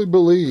truly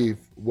believe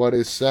what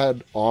is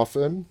said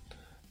often,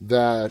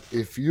 that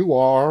if you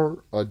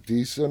are a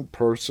decent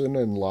person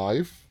in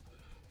life,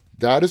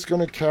 that is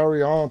going to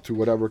carry on to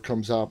whatever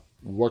comes up,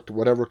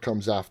 whatever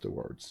comes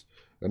afterwards.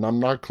 And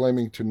I'm not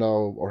claiming to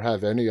know or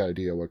have any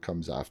idea what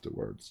comes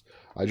afterwards.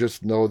 I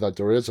just know that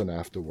there is an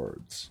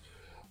afterwards.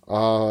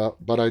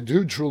 But I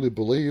do truly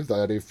believe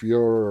that if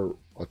you're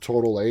a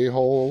total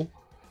a-hole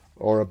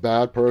or a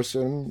bad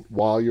person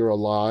while you're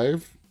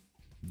alive,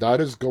 that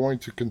is going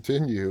to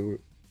continue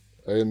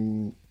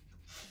in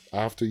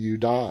after you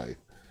die.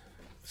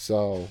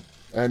 So,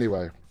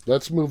 anyway,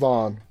 let's move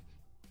on.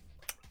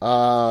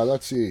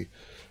 Let's see.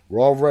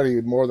 We're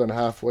already more than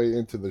halfway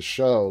into the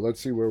show.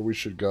 Let's see where we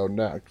should go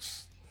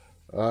next.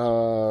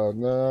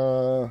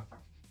 Nah.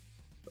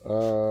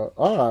 All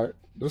right.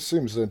 This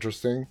seems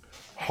interesting.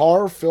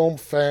 Horror film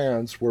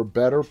fans were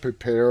better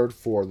prepared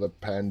for the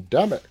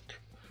pandemic.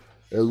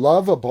 A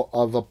love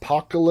of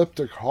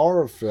apocalyptic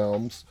horror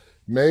films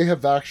may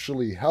have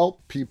actually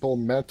helped people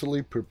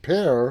mentally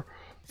prepare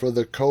for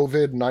the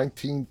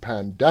COVID-19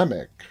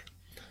 pandemic.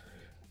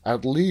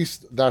 At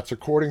least that's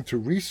according to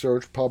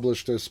research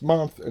published this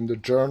month in the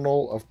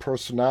Journal of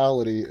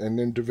Personality and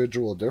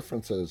Individual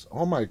Differences.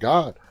 Oh my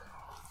God.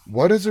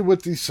 What is it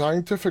with these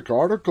scientific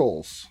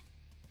articles?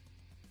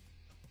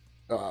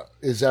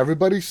 Is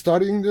everybody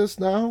studying this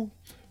now?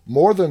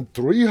 More than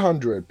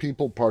 300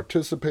 people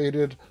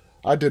participated.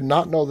 I did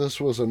not know this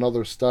was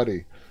another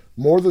study.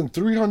 More than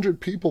 300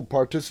 people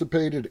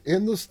participated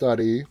in the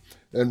study,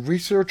 and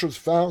researchers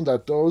found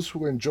that those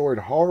who enjoyed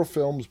horror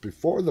films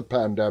before the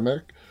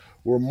pandemic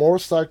were more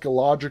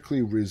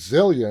psychologically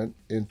resilient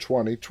in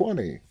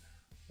 2020.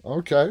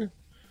 Okay,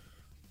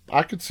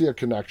 I could see a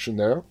connection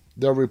there.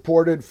 They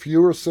reported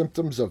fewer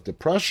symptoms of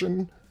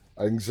depression,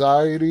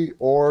 anxiety,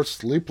 or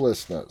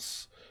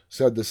sleeplessness,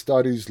 said the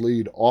study's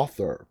lead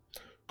author,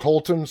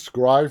 Colton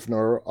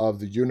Scrivener of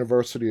the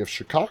University of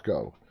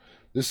Chicago.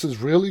 This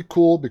is really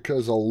cool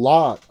because a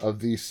lot of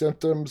these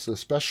symptoms,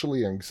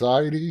 especially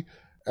anxiety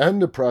and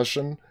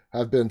depression,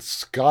 have been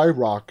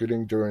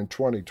skyrocketing during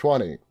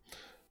 2020.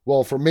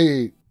 Well, for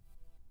me,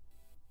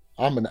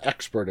 I'm an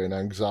expert in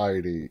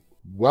anxiety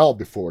well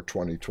before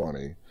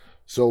 2020.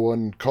 So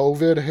when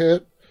COVID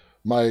hit,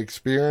 my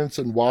experience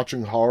in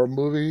watching horror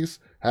movies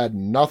had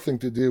nothing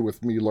to do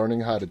with me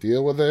learning how to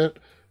deal with it.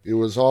 It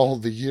was all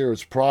the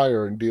years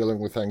prior in dealing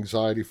with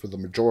anxiety for the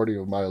majority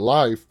of my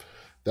life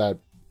that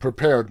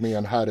prepared me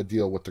on how to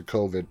deal with the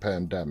COVID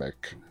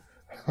pandemic.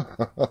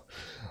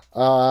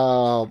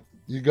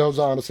 He goes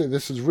on to say,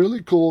 this is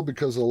really cool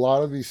because a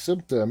lot of these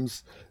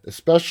symptoms,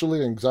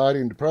 especially anxiety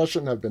and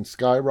depression, have been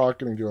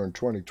skyrocketing during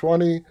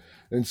 2020.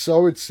 And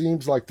so it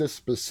seems like this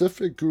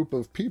specific group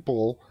of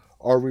people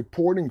are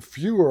reporting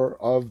fewer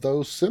of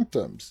those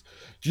symptoms.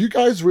 Do you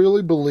guys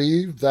really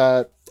believe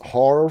that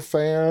horror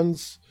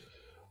fans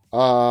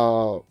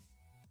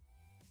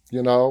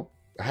you know,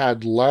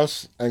 had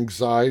less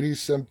anxiety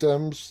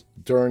symptoms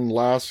during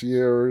last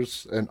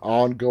year's and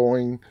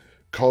ongoing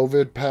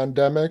COVID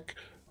pandemic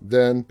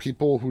than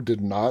people who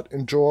did not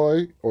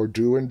enjoy or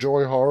do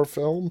enjoy horror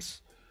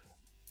films?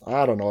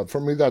 I don't know. For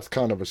me, that's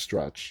kind of a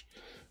stretch.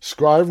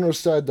 Scrivener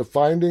said the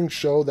findings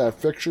show that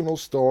fictional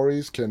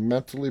stories can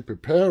mentally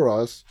prepare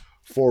us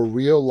for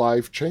real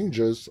life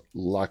changes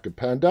like a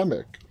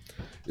pandemic.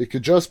 It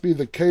could just be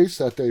the case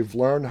that they've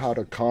learned how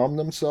to calm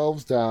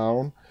themselves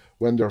down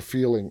when they're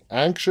feeling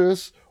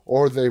anxious,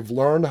 or they've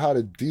learned how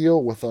to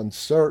deal with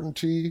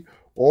uncertainty,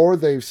 or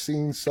they've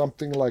seen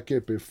something like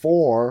it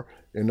before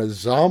in a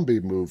zombie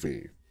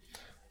movie.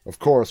 Of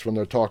course, when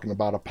they're talking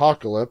about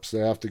apocalypse, they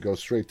have to go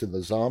straight to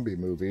the zombie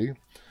movie.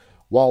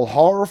 While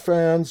horror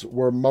fans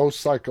were most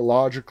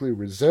psychologically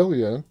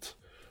resilient,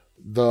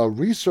 the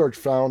research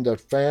found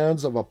that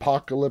fans of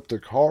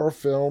apocalyptic horror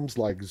films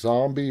like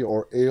zombie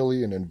or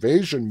alien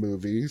invasion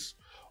movies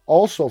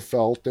also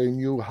felt they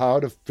knew how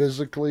to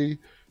physically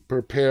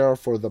prepare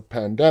for the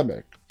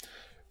pandemic.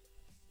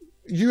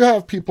 You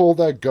have people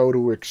that go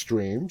to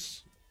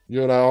extremes,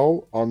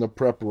 on the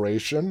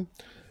preparation.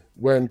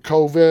 When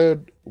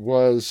COVID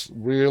was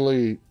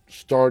really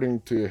starting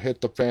to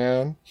hit the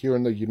fan here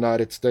in the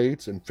United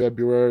States in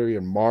February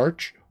and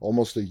March,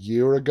 almost a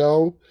year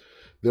ago,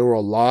 there were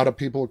a lot of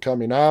people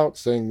coming out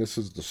saying this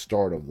is the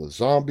start of the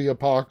zombie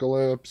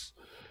apocalypse.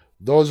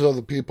 Those are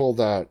the people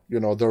that,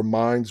 their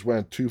minds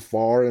went too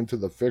far into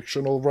the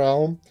fictional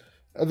realm.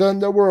 And then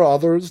there were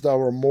others that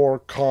were more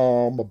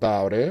calm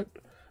about it,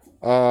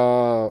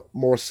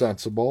 more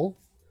sensible.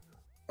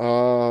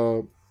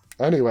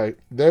 Anyway,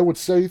 they would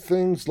say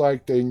things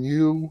like they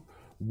knew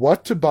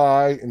what to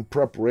buy in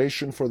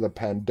preparation for the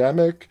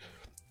pandemic.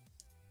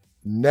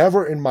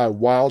 Never in my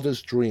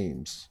wildest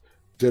dreams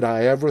did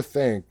I ever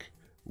think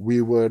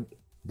the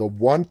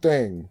one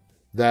thing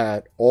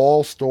that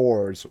all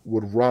stores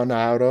would run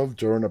out of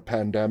during a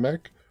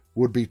pandemic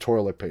would be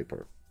toilet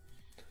paper.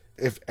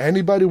 If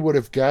anybody would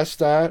have guessed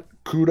that,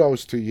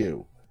 kudos to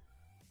you.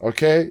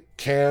 Okay?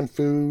 Canned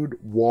food,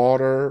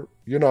 water,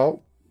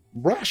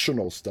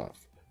 rational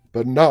stuff.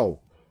 But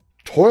no,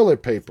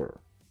 toilet paper.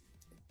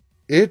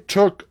 It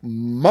took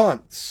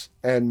months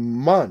and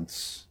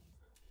months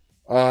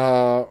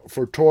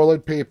for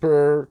toilet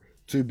paper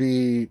to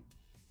be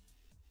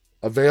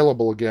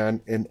available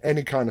again in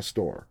any kind of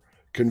store.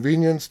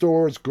 Convenience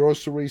stores,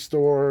 grocery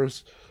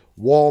stores,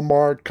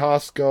 Walmart,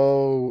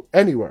 Costco,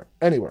 anywhere.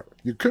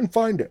 You couldn't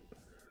find it.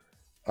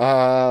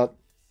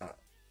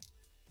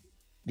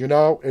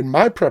 In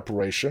my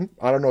preparation,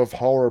 I don't know if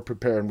horror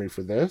prepared me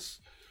for this,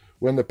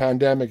 when the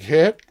pandemic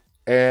hit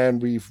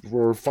and we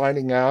were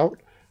finding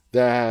out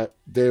that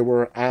there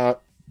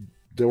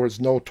was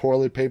no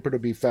toilet paper to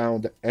be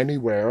found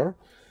anywhere.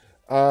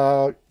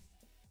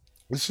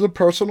 This is a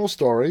personal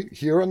story.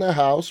 Here in the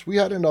house, we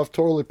had enough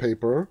toilet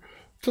paper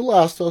to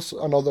last us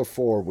another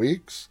 4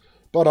 weeks.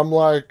 But I'm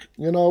like,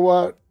 you know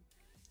what?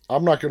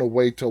 I'm not going to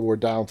wait till we're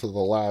down to the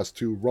last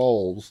 2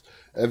 rolls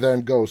and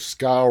then go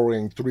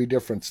scouring 3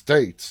 different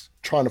states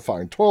trying to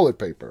find toilet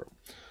paper.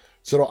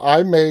 So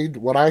I made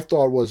what I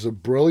thought was a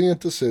brilliant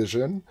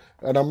decision.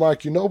 And I'm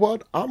like, you know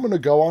what? I'm going to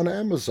go on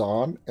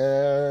Amazon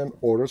and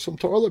order some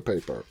toilet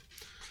paper.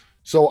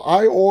 So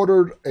I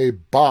ordered a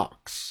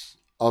box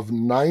of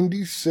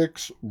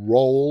 96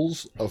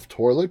 rolls of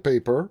toilet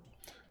paper.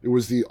 It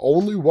was the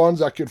only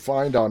ones I could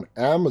find on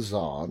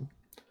Amazon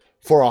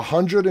for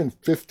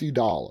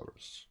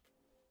 $150.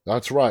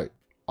 That's right,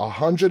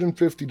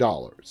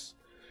 $150.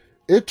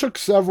 It took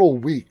several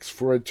weeks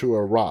for it to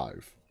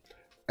arrive.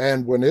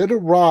 And when it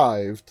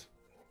arrived,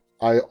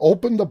 I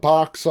opened the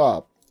box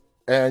up,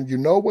 and you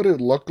know what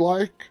it looked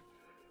like?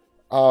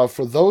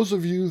 For those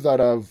of you that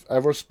have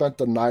ever spent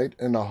the night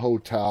in a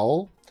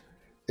hotel,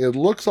 it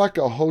looks like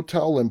a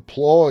hotel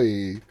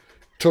employee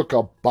took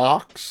a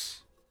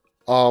box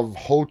of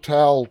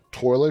hotel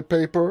toilet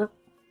paper,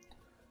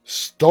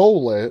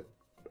 stole it,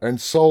 and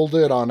sold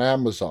it on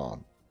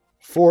Amazon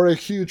for a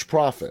huge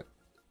profit.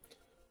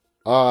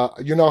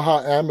 You know how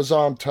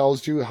Amazon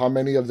tells you how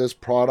many of this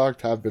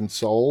product have been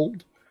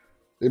sold?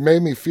 It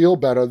made me feel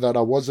better that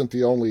I wasn't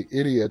the only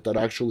idiot that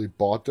actually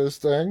bought this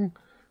thing,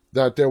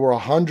 that there were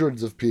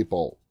hundreds of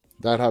people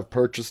that have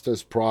purchased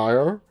this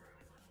prior.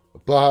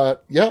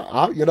 But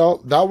yeah,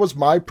 that was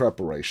my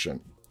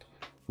preparation.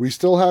 We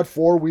still had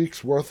 4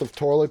 weeks worth of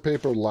toilet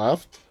paper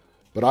left,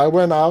 but I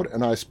went out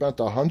and I spent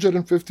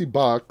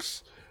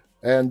 $150,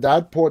 and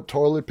that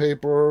toilet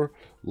paper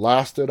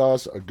lasted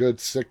us a good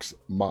 6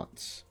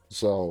 months.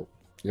 So,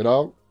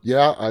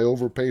 yeah, I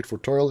overpaid for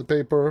toilet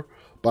paper,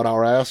 but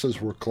our asses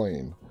were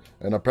clean.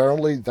 And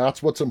apparently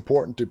that's what's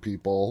important to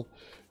people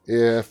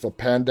if a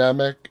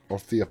pandemic or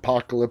if the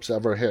apocalypse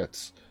ever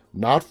hits.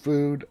 Not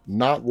food,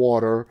 not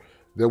water.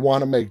 They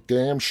want to make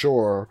damn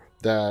sure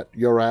that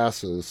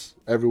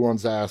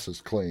everyone's ass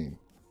is clean.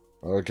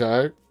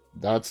 Okay?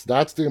 That's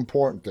the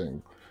important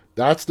thing.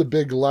 That's the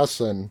big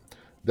lesson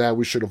that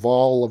we should have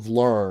all have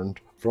learned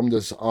from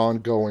this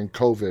ongoing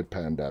COVID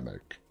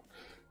pandemic.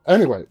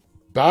 Anyway,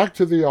 back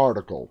to the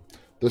article.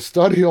 The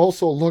study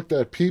also looked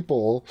at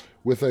people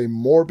with a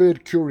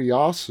morbid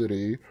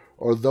curiosity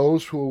or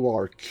those who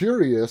are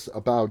curious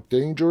about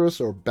dangerous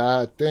or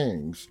bad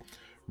things,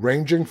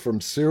 ranging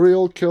from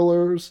serial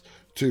killers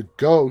to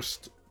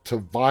ghosts to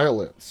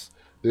violence.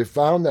 They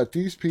found that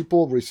these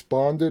people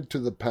responded to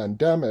the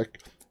pandemic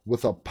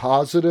with a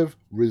positive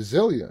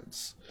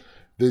resilience.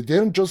 They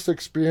didn't just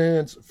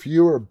experience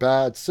fewer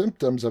bad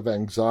symptoms of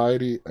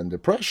anxiety and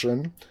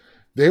depression,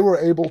 they were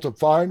able to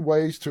find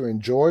ways to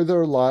enjoy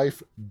their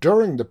life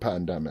during the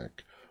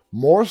pandemic,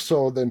 more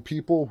so than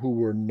people who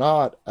were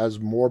not as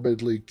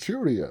morbidly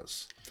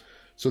curious.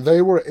 So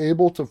they were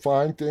able to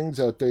find things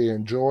that they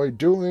enjoy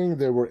doing.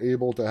 They were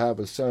able to have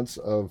a sense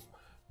of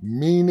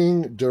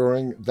meaning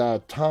during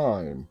that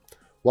time.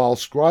 While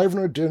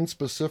Scrivener didn't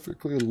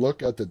specifically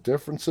look at the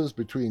differences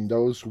between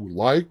those who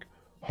like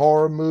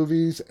horror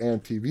movies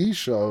and TV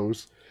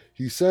shows,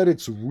 he said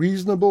it's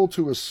reasonable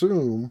to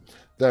assume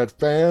that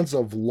fans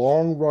of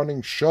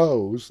long-running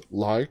shows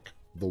like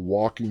The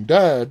Walking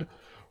Dead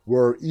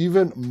were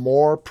even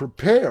more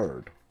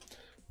prepared.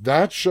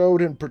 That show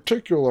in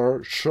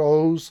particular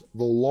shows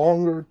the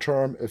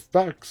longer-term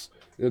effects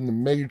in the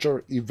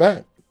major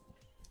event.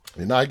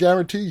 And I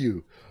guarantee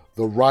you,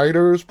 the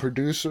writers,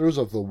 producers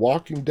of The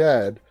Walking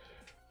Dead,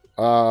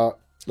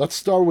 let's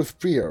start with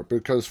Fear,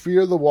 because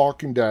Fear the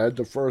Walking Dead,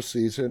 the first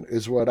season,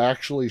 is what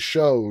actually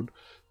showed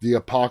the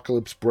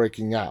apocalypse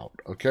breaking out.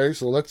 Okay,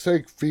 so let's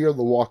take Fear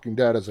the Walking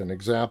Dead as an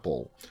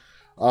example.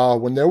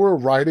 When they were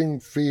writing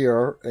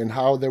Fear and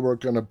how they were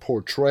going to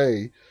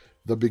portray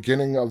the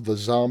beginning of the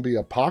zombie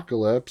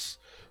apocalypse,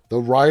 the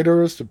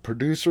writers, the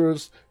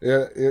producers,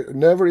 it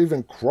never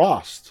even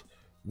crossed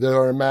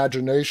their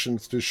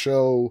imaginations to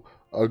show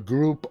a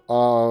group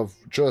of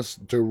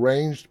just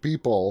deranged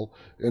people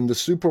in the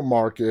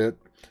supermarket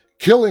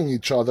killing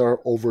each other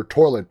over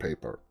toilet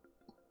paper.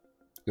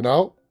 You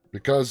know?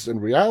 Because in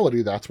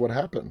reality, that's what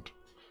happened.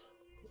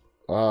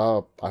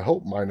 I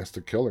hope minus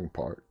the killing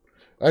part.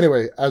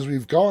 Anyway, as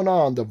we've gone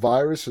on, the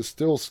virus is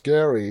still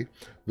scary,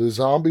 the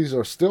zombies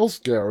are still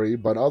scary,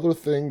 but other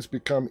things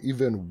become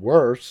even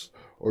worse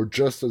or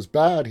just as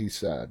bad, he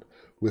said.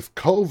 With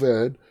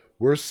COVID,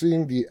 we're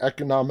seeing the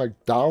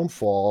economic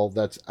downfall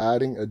that's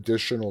adding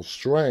additional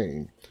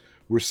strain.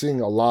 We're seeing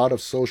a lot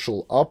of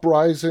social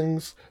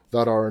uprisings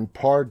that are in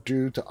part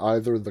due to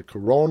either the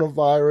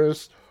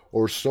coronavirus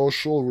or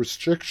social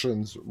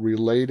restrictions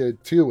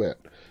related to it.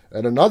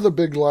 And another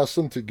big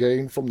lesson to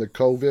gain from the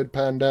COVID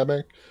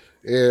pandemic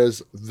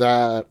is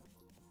that,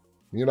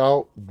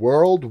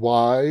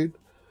 worldwide,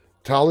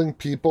 telling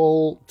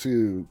people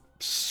to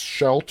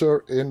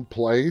shelter in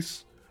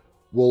place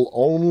will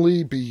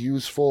only be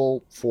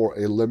useful for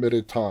a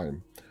limited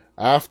time.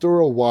 After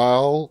a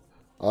while,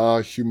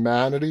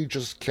 humanity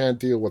just can't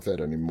deal with it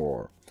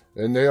anymore.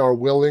 And they are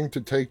willing to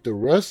take the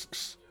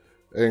risks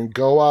and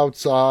go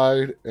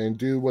outside and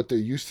do what they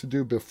used to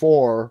do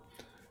before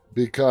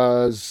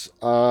because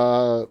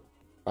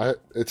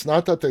it's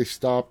not that they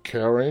stop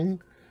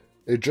caring.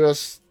 I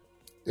don't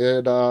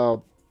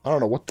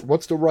know,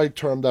 what's the right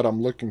term that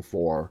I'm looking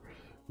for?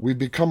 We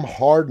become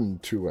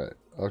hardened to it,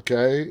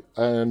 okay?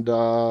 And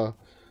the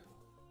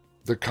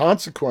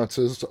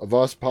consequences of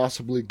us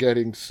possibly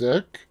getting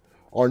sick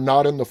are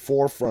not in the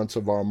forefronts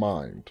of our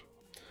mind.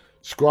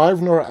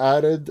 Scrivener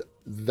added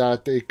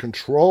that they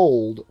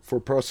controlled for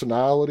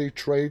personality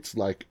traits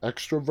like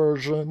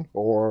extroversion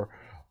or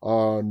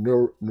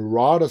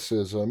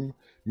neuroticism,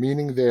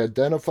 meaning they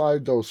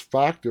identified those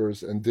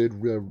factors and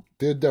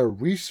did their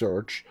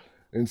research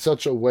in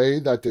such a way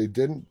that they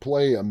didn't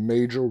play a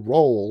major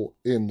role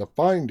in the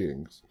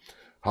findings.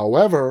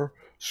 However,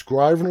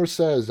 Scrivener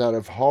says that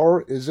if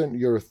horror isn't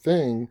your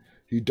thing,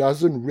 he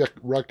doesn't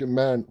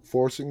recommend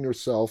forcing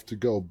yourself to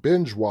go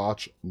binge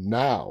watch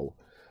now.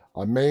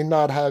 It may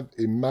not have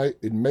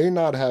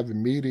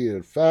immediate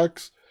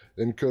effects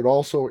and could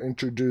also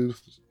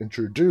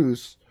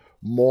introduce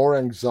more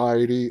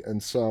anxiety in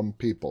some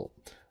people.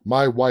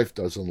 My wife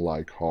doesn't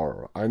like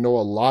horror. I know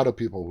a lot of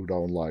people who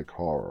don't like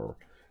horror.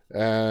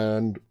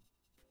 And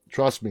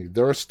trust me,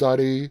 their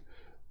study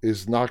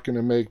is not going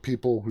to make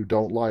people who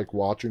don't like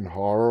watching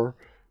horror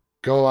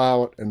go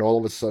out and all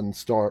of a sudden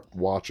start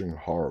watching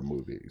horror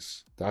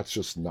movies. That's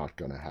just not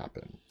going to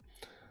happen.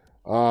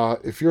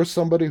 If you're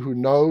somebody who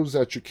knows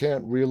that you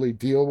can't really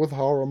deal with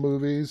horror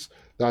movies,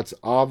 that's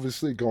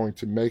obviously going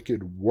to make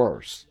it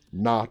worse,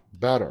 not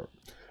better.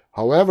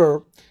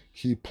 However,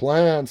 he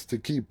plans to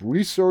keep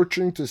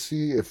researching to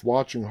see if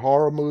watching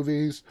horror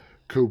movies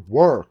could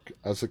work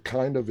as a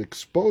kind of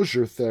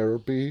exposure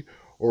therapy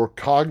or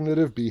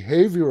cognitive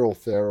behavioral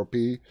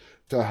therapy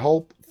to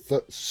help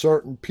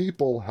certain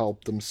people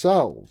help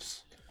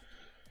themselves.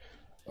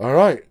 All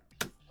right.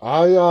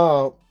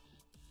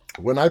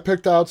 When I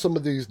picked out some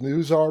of these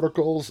news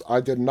articles,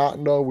 I did not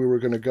know we were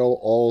going to go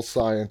all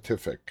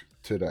scientific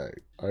today.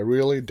 I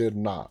really did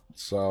not.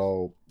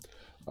 So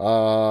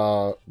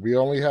we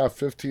only have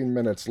 15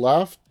 minutes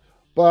left.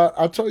 But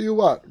I'll tell you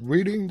what,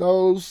 reading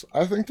those,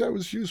 I think that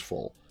was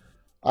useful.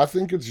 I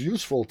think it's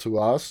useful to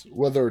us.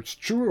 Whether it's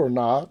true or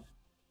not,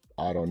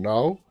 I don't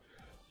know.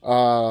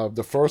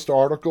 The first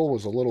article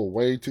was a little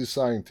way too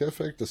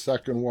scientific. The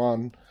second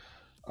one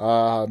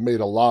made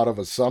a lot of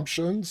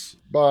assumptions,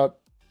 but,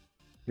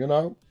 you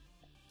know,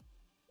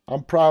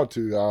 I'm proud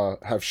to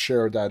have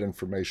shared that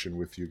information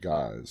with you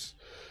guys.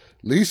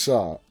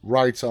 Lisa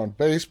writes on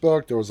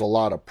Facebook, there was a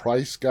lot of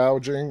price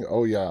gouging.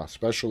 Oh, yeah,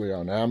 especially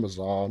on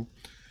Amazon.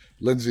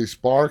 Lindsay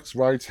Sparks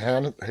writes,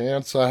 hand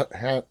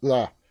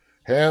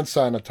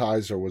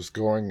sanitizer was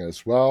going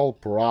as well.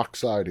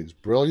 Peroxide is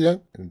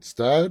brilliant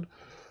instead.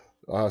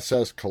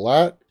 Says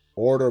Colette,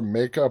 order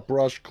makeup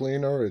brush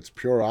cleaner. It's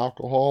pure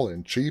alcohol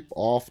and cheap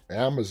off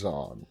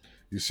Amazon.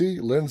 You see,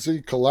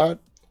 Lindsay, Colette,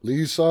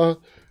 Lisa,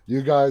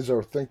 you guys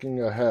are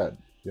thinking ahead,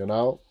 you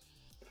know?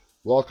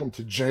 Welcome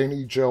to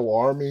Janie Joe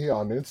Army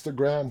on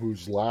Instagram,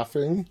 who's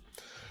laughing.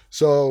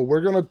 So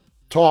we're going to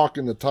talk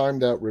in the time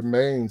that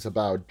remains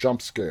about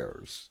jump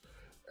scares.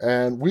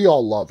 And we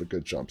all love a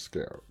good jump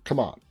scare. Come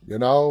on, you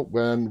know,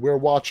 when we're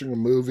watching a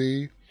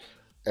movie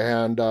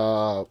and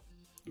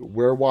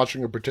we're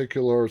watching a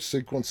particular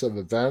sequence of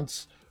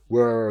events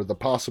where the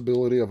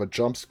possibility of a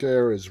jump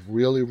scare is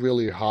really,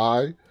 really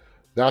high,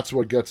 that's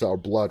what gets our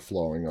blood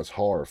flowing as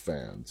horror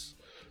fans.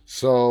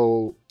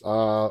 So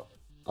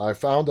I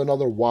found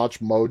another Watch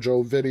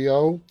Mojo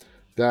video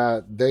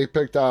that they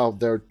picked out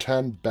their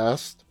 10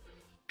 best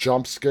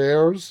jump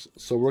scares.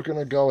 So we're going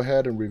to go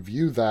ahead and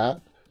review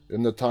that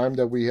in the time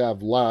that we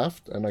have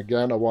left. And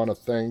again, I want to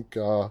thank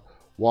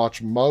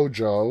Watch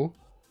Mojo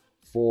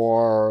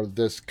for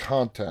this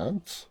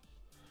content.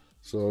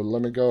 So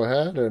let me go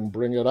ahead and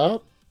bring it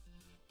up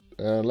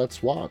and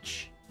let's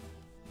watch.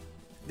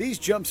 These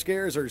jump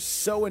scares are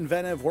so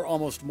inventive, we're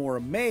almost more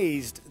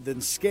amazed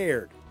than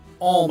scared.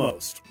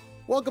 Almost.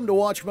 Welcome to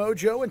Watch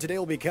Mojo, and today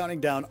we'll be counting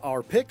down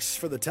our picks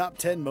for the top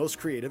 10 most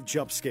creative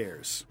jump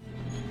scares.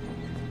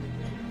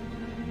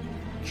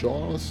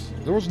 Jaws?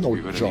 There was no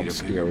jump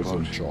scares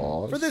in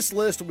Jaws. For this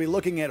list, we'll be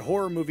looking at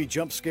horror movie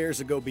jump scares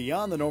that go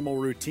beyond the normal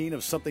routine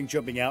of something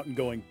jumping out and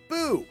going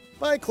boo,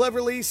 by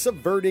cleverly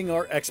subverting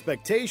our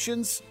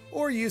expectations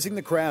or using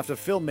the craft of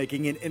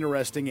filmmaking in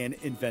interesting and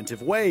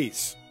inventive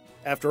ways.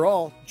 After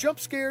all, jump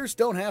scares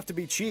don't have to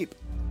be cheap.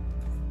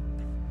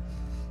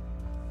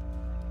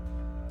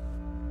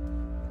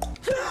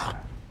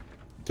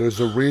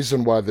 There's a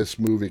reason why this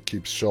movie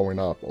keeps showing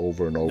up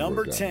over and over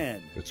Number again.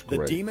 10, It's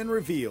great. The Demon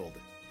Revealed,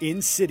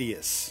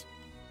 Insidious.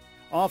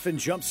 Often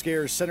jump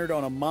scares centered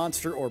on a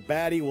monster or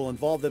baddie will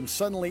involve them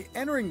suddenly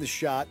entering the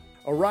shot,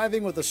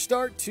 arriving with a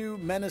start to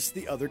menace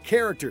the other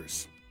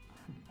characters.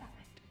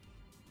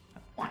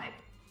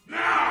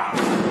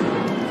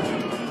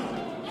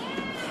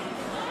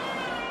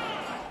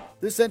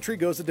 This entry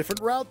goes a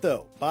different route,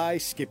 though, by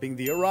skipping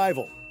the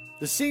arrival.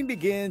 The scene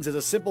begins as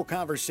a simple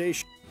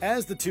conversation.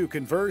 As the two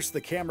converse,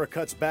 the camera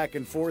cuts back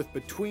and forth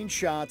between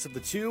shots of the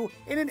two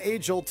in an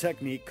age-old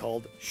technique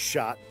called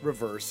shot,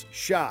 reverse,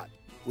 shot.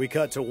 We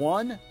cut to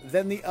one,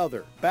 then the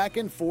other, back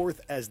and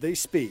forth as they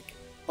speak.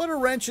 But a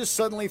wrench is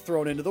suddenly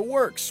thrown into the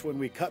works when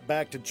we cut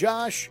back to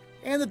Josh,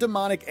 and the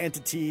demonic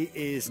entity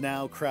is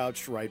now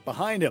crouched right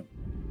behind him.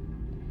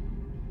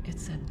 It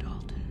said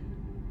Dalton.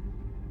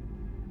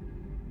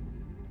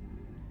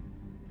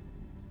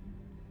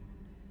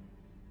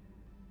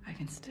 I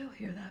can still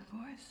hear that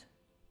voice.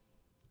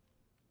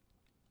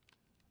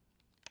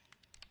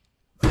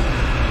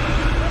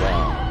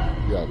 Wow.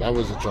 Yeah, that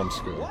was a jump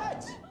scare.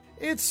 What?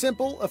 It's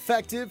simple,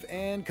 effective,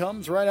 and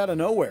comes right out of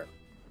nowhere.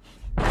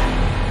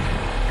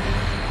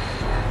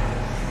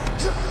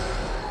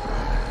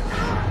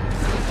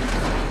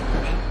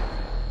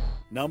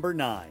 Number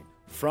 9.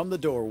 From the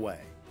Doorway,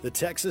 The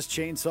Texas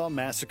Chainsaw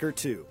Massacre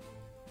 2.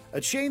 A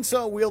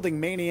chainsaw-wielding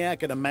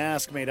maniac in a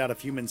mask made out of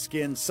human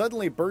skin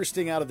suddenly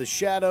bursting out of the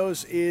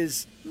shadows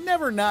is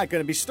never not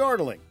going to be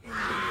startling.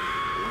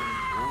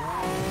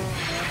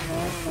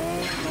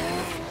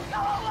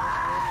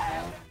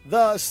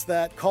 Thus,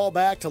 that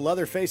callback to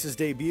Leatherface's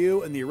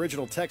debut in the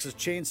original Texas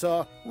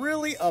Chainsaw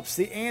really ups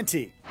the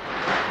ante.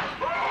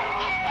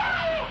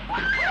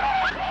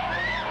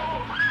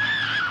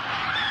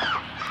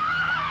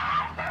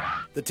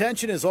 The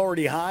tension is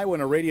already high when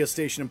a radio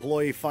station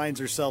employee finds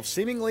herself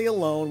seemingly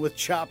alone with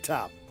Chop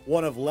Top,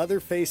 one of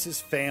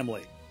Leatherface's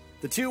family.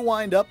 The two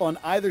wind up on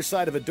either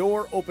side of a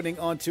door opening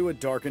onto a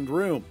darkened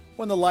room,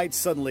 when the lights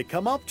suddenly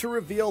come up to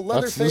reveal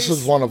Leatherface This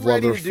is one of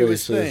ready to do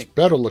his Leatherface's thing.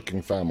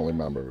 better-looking family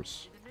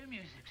members.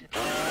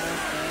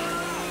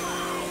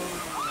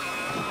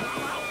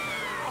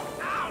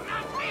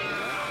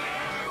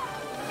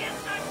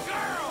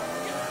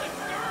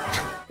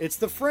 It's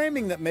the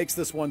framing that makes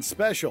this one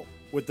special,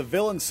 with the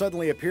villain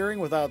suddenly appearing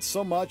without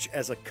so much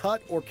as a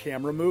cut or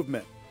camera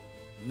movement.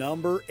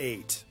 Number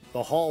 8.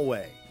 The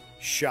Hallway.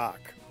 Shock.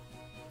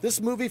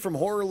 This movie from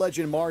horror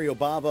legend Mario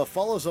Bava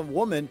follows a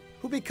woman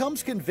who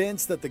becomes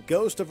convinced that the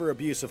ghost of her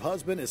abusive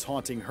husband is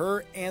haunting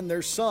her and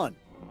their son.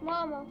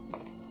 Mama.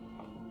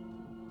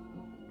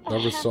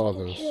 Never saw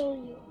this.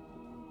 Kill you.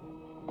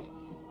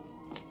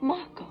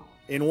 Marco.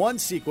 In one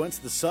sequence,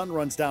 the son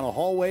runs down a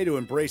hallway to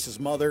embrace his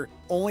mother,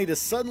 only to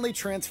suddenly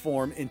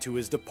transform into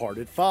his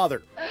departed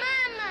father. Mama.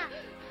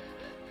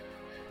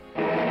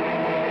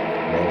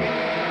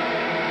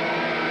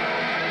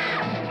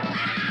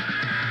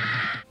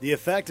 The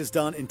effect is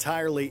done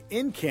entirely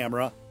in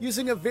camera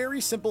using a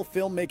very simple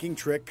filmmaking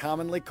trick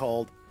commonly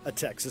called a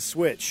Texas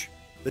switch.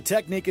 The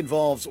technique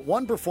involves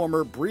one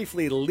performer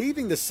briefly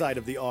leaving the sight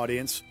of the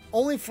audience,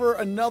 only for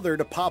another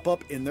to pop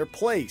up in their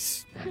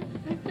place.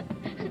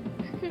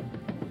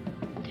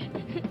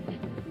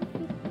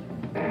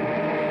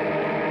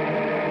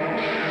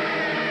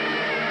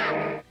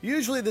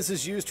 Usually this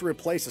is used to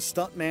replace a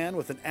stuntman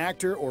with an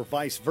actor or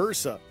vice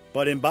versa,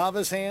 but in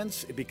Bava's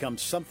hands, it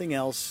becomes something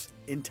else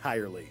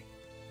entirely.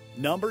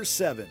 Number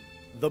 7.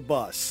 The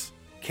Bus.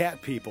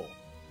 Cat People.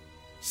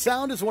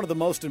 Sound is one of the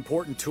most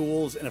important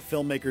tools in a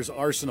filmmaker's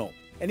arsenal,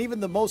 and even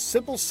the most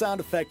simple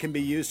sound effect can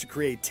be used to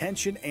create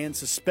tension and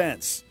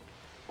suspense.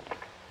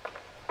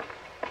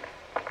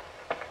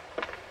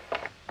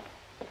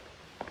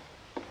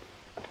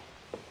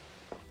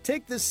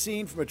 Take this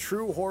scene from a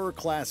true horror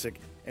classic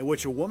in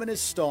which a woman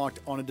is stalked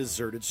on a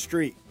deserted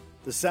street.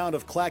 The sound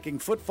of clacking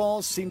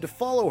footfalls seem to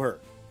follow her,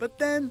 but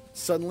then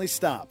suddenly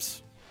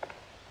stops.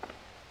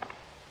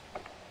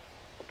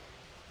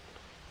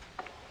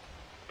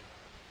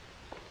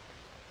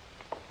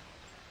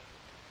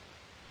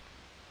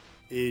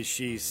 Is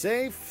she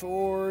safe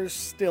or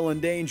still in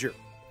danger?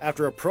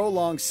 After a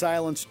prolonged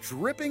silence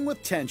dripping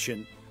with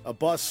tension, a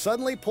bus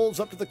suddenly pulls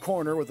up to the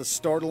corner with a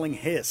startling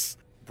hiss,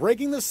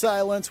 breaking the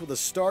silence with a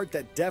start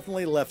that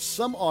definitely left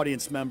some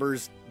audience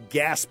members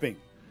gasping.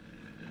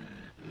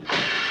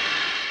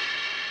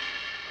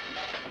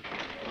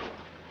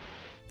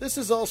 This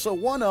is also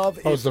one of,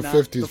 if the not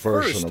 50s the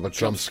version first of a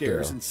jump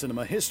scare in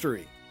cinema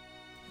history.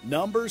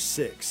 Number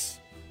 6.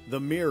 The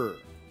Mirror.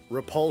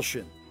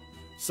 Repulsion.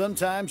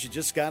 Sometimes you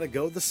just gotta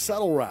go the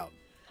subtle route.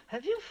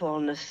 Have you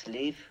fallen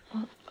asleep?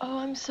 Oh,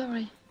 I'm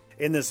sorry.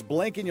 In this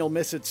blink and you'll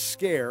miss it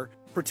scare,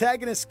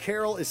 protagonist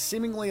Carol is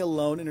seemingly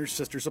alone in her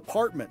sister's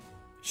apartment.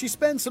 She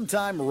spends some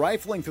time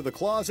rifling through the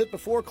closet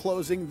before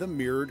closing the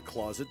mirrored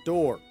closet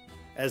door.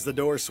 As the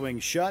door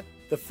swings shut,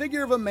 the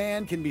figure of a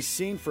man can be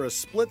seen for a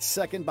split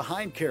second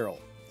behind Carol,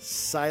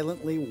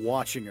 silently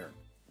watching her.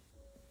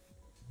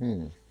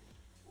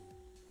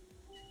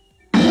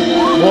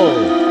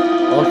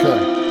 Whoa.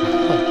 Okay.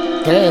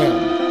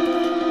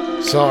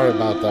 Damn. Sorry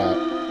about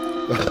that.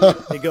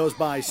 It goes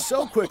by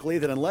so quickly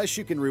that unless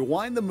you can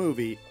rewind the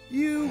movie,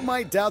 you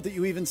might doubt that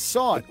you even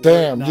saw it.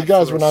 Damn, you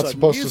guys for were a not sudden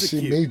supposed to music see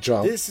cue. me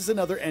jump. This is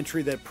another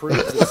entry that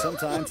proves that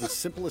sometimes the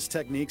simplest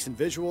techniques and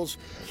visuals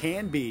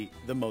can be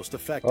the most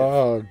effective.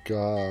 Oh,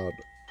 God.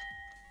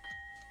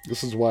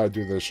 This is why I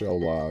do this show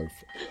live.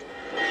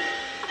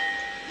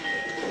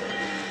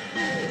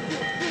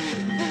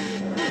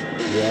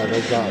 Yeah,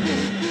 they got me.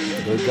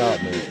 They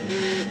got me.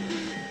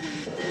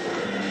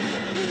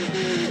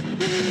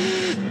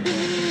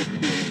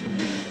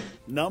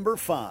 Number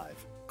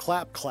 5.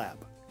 Clap Clap.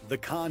 The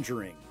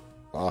Conjuring.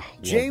 Love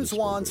James this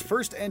Wan's movie.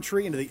 first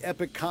entry into the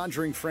epic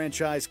Conjuring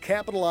franchise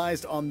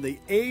capitalized on the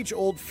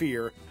age-old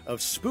fear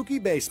of spooky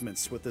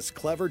basements with this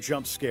clever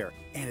jump scare,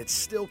 and it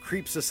still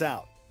creeps us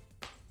out.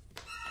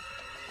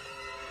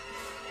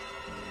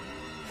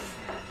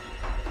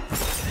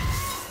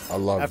 I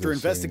love After this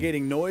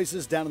investigating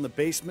noises down in the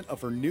basement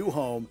of her new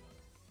home,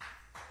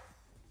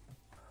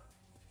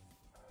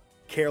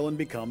 Carolyn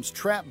becomes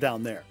trapped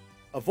down there.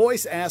 A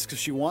voice asks if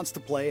she wants to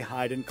play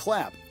hide and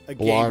clap, a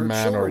game Bly her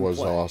Manor children was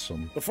play.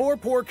 awesome. Before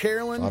poor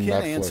Carolyn On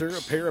can Netflix. answer,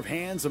 a pair of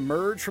hands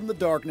emerge from the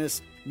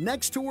darkness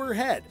next to her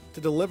head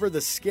to deliver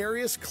the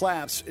scariest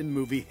claps in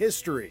movie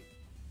history.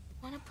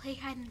 Want to play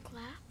hide and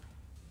clap?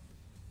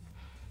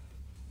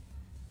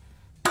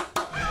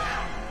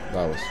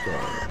 That was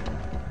scary.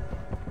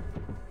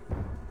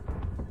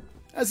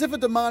 As if a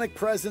demonic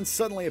presence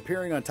suddenly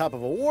appearing on top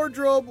of a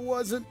wardrobe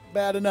wasn't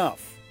bad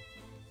enough.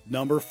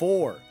 Number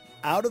 4.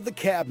 Out of the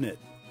Cabinet,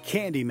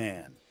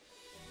 Candyman.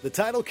 The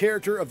title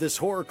character of this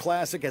horror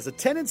classic has a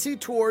tendency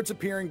towards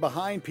appearing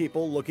behind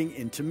people looking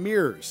into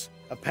mirrors,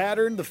 a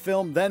pattern the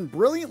film then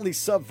brilliantly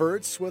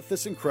subverts with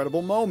this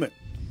incredible moment.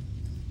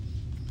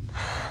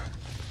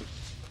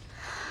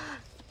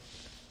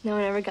 No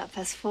one ever got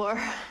past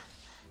 4.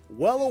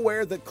 Well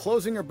aware that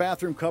closing her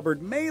bathroom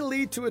cupboard may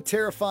lead to a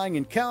terrifying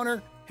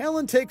encounter,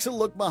 Helen takes a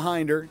look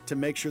behind her to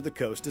make sure the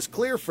coast is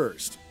clear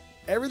first.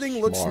 Everything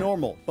looks Smart.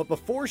 normal, but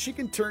before she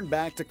can turn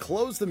back to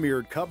close the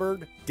mirrored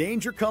cupboard,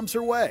 danger comes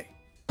her way.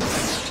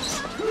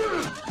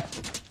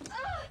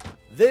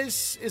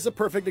 This is a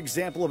perfect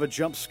example of a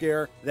jump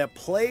scare that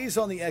plays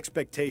on the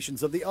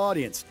expectations of the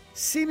audience,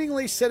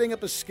 seemingly setting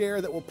up a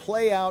scare that will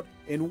play out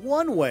in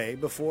one way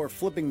before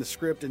flipping the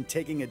script and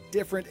taking a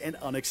different and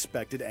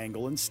unexpected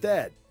angle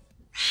instead.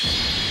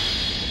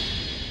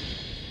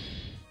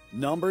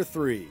 Number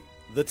 3.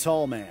 The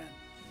Tall Man.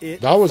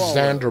 It That was follows.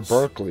 Xander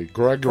Berkeley,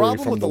 Gregory Problem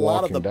from with The a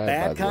lot Walking of the Dead, by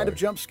bad the kind way. of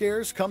jump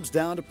scares comes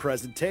down to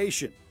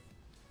presentation.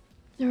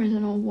 There was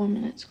an old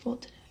woman at school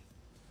today.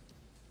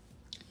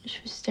 She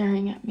was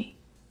staring at me.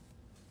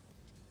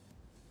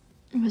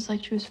 It was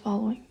like she was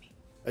following me.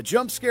 A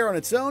jump scare on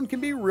its own can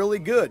be really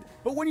good,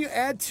 but when you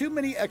add too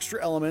many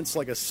extra elements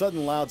like a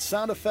sudden loud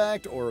sound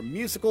effect or a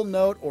musical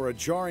note or a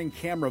jarring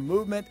camera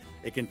movement,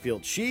 it can feel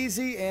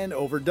cheesy and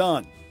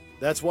overdone.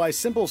 That's why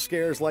simple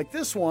scares like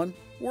this one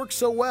work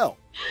so well.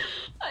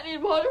 I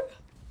need water.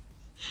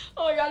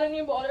 Oh my God, I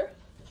need water.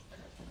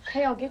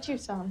 Okay, I'll get you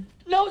some.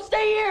 No,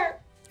 stay here.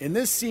 In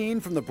this scene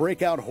from the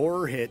breakout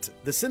horror hit,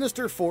 the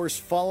sinister force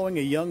following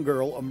a young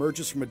girl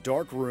emerges from a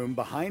dark room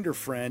behind her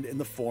friend in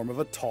the form of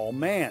a tall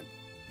man.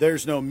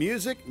 There's no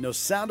music, no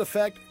sound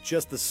effect,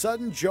 just the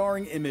sudden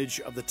jarring image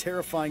of the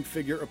terrifying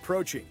figure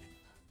approaching.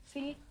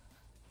 See?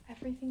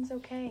 Everything's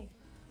okay.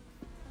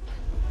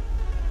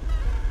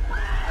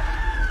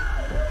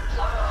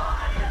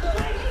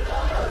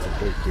 That's a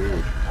big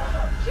dude.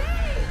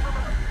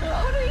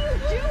 What are you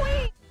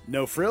doing?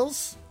 No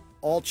frills,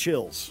 all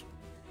chills.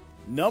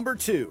 Number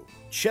 2,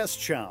 Chest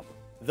Chomp,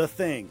 The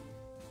Thing.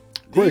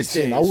 Great These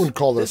scene. days, I wouldn't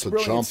call this a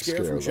brilliant jump scare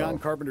scare, from John though.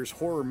 Carpenter's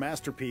horror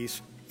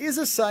masterpiece is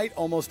a sight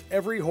almost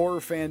every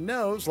horror fan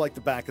knows like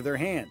the back of their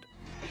hand.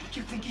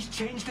 You think he's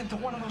changed into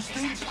one of those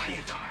things?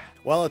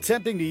 While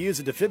attempting to use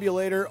a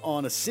defibrillator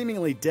on a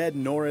seemingly dead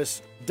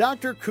Norris,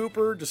 Dr.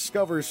 Cooper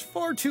discovers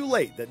far too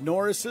late that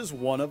Norris is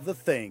one of the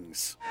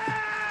things.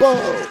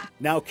 Boom!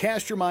 Now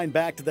cast your mind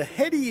back to the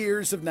heady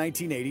years of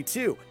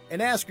 1982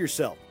 and ask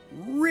yourself,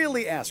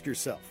 really ask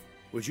yourself,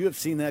 would you have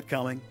seen that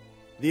coming?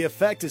 The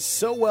effect is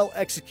so well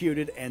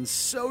executed and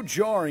so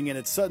jarring in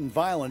its sudden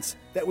violence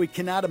that we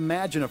cannot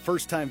imagine a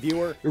first-time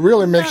viewer. It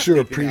really makes not you leaping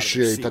out of their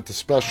appreciate seat. that the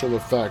special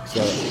effects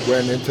that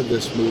went into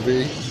this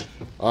movie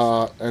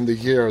and the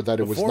year that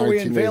it was Before we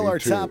unveil our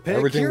 1982. top pick,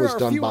 Everything here was are a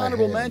done few by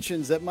honorable hand.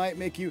 mentions that might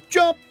make you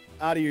jump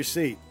out of your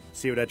seat.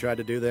 See what I tried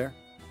to do there?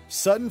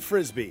 Sudden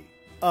Frisbee,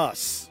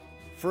 Us,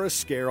 for a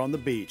scare on the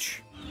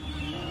beach.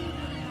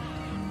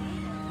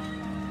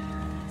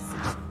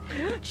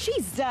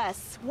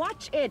 Jesus,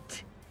 watch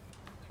it.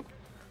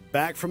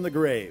 Back from the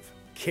Grave,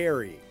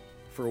 Carrie,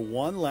 for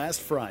one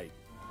last fright.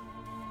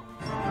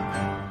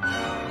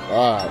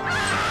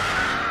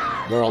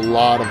 There are a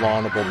lot of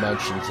honorable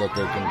mentions that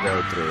they can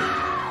go through.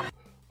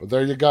 But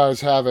there you guys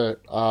have it.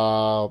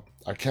 I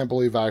can't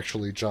believe I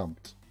actually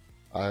jumped.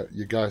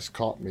 You guys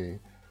caught me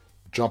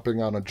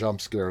jumping on a jump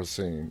scare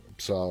scene.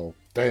 So,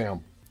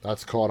 damn,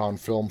 that's caught on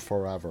film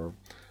forever.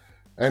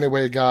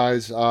 Anyway,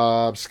 guys,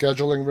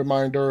 scheduling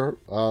reminder.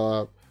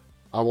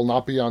 I will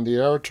not be on the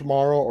air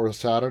tomorrow or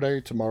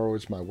Saturday. Tomorrow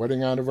is my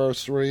wedding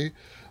anniversary.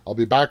 I'll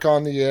be back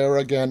on the air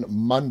again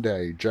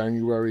Monday,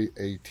 January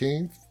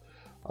 18th.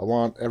 I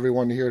want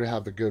everyone here to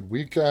have a good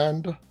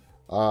weekend.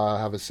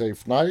 Have a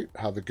safe night.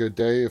 Have a good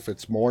day if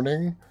it's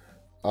morning.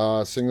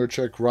 Singer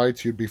Chick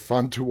writes, you'd be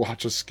fun to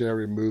watch a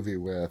scary movie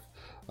with.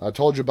 I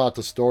told you about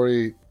the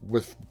story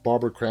with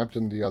Barbara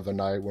Crampton the other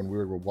night when we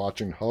were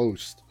watching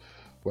Host,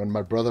 when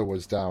my brother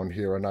was down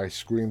here and I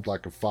screamed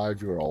like a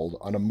 5-year-old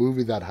on a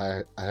movie that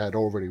I had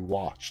already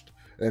watched,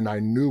 and I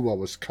knew what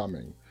was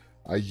coming.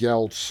 I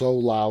yelled so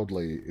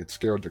loudly, it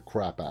scared the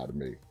crap out of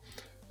me.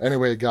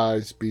 Anyway,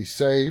 guys, be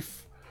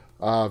safe.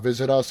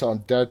 Visit us on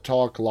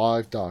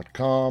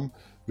deadtalklive.com.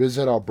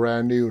 Visit our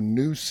brand new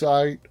news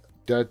site,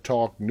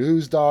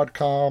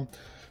 deadtalknews.com.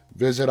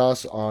 Visit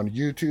us on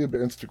YouTube,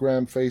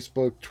 Instagram,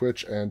 Facebook,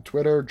 Twitch, and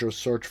Twitter. Just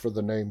search for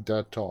the name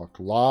Dead Talk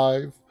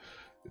Live.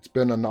 It's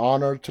been an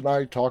honor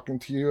tonight talking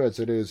to you, as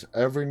it is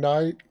every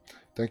night.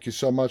 Thank you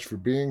so much for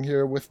being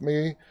here with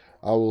me.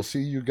 I will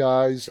see you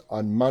guys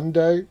on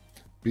Monday.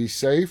 Be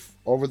safe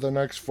over the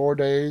next 4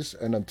 days.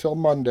 And until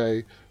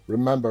Monday,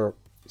 remember,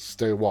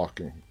 stay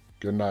walking.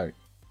 Good night.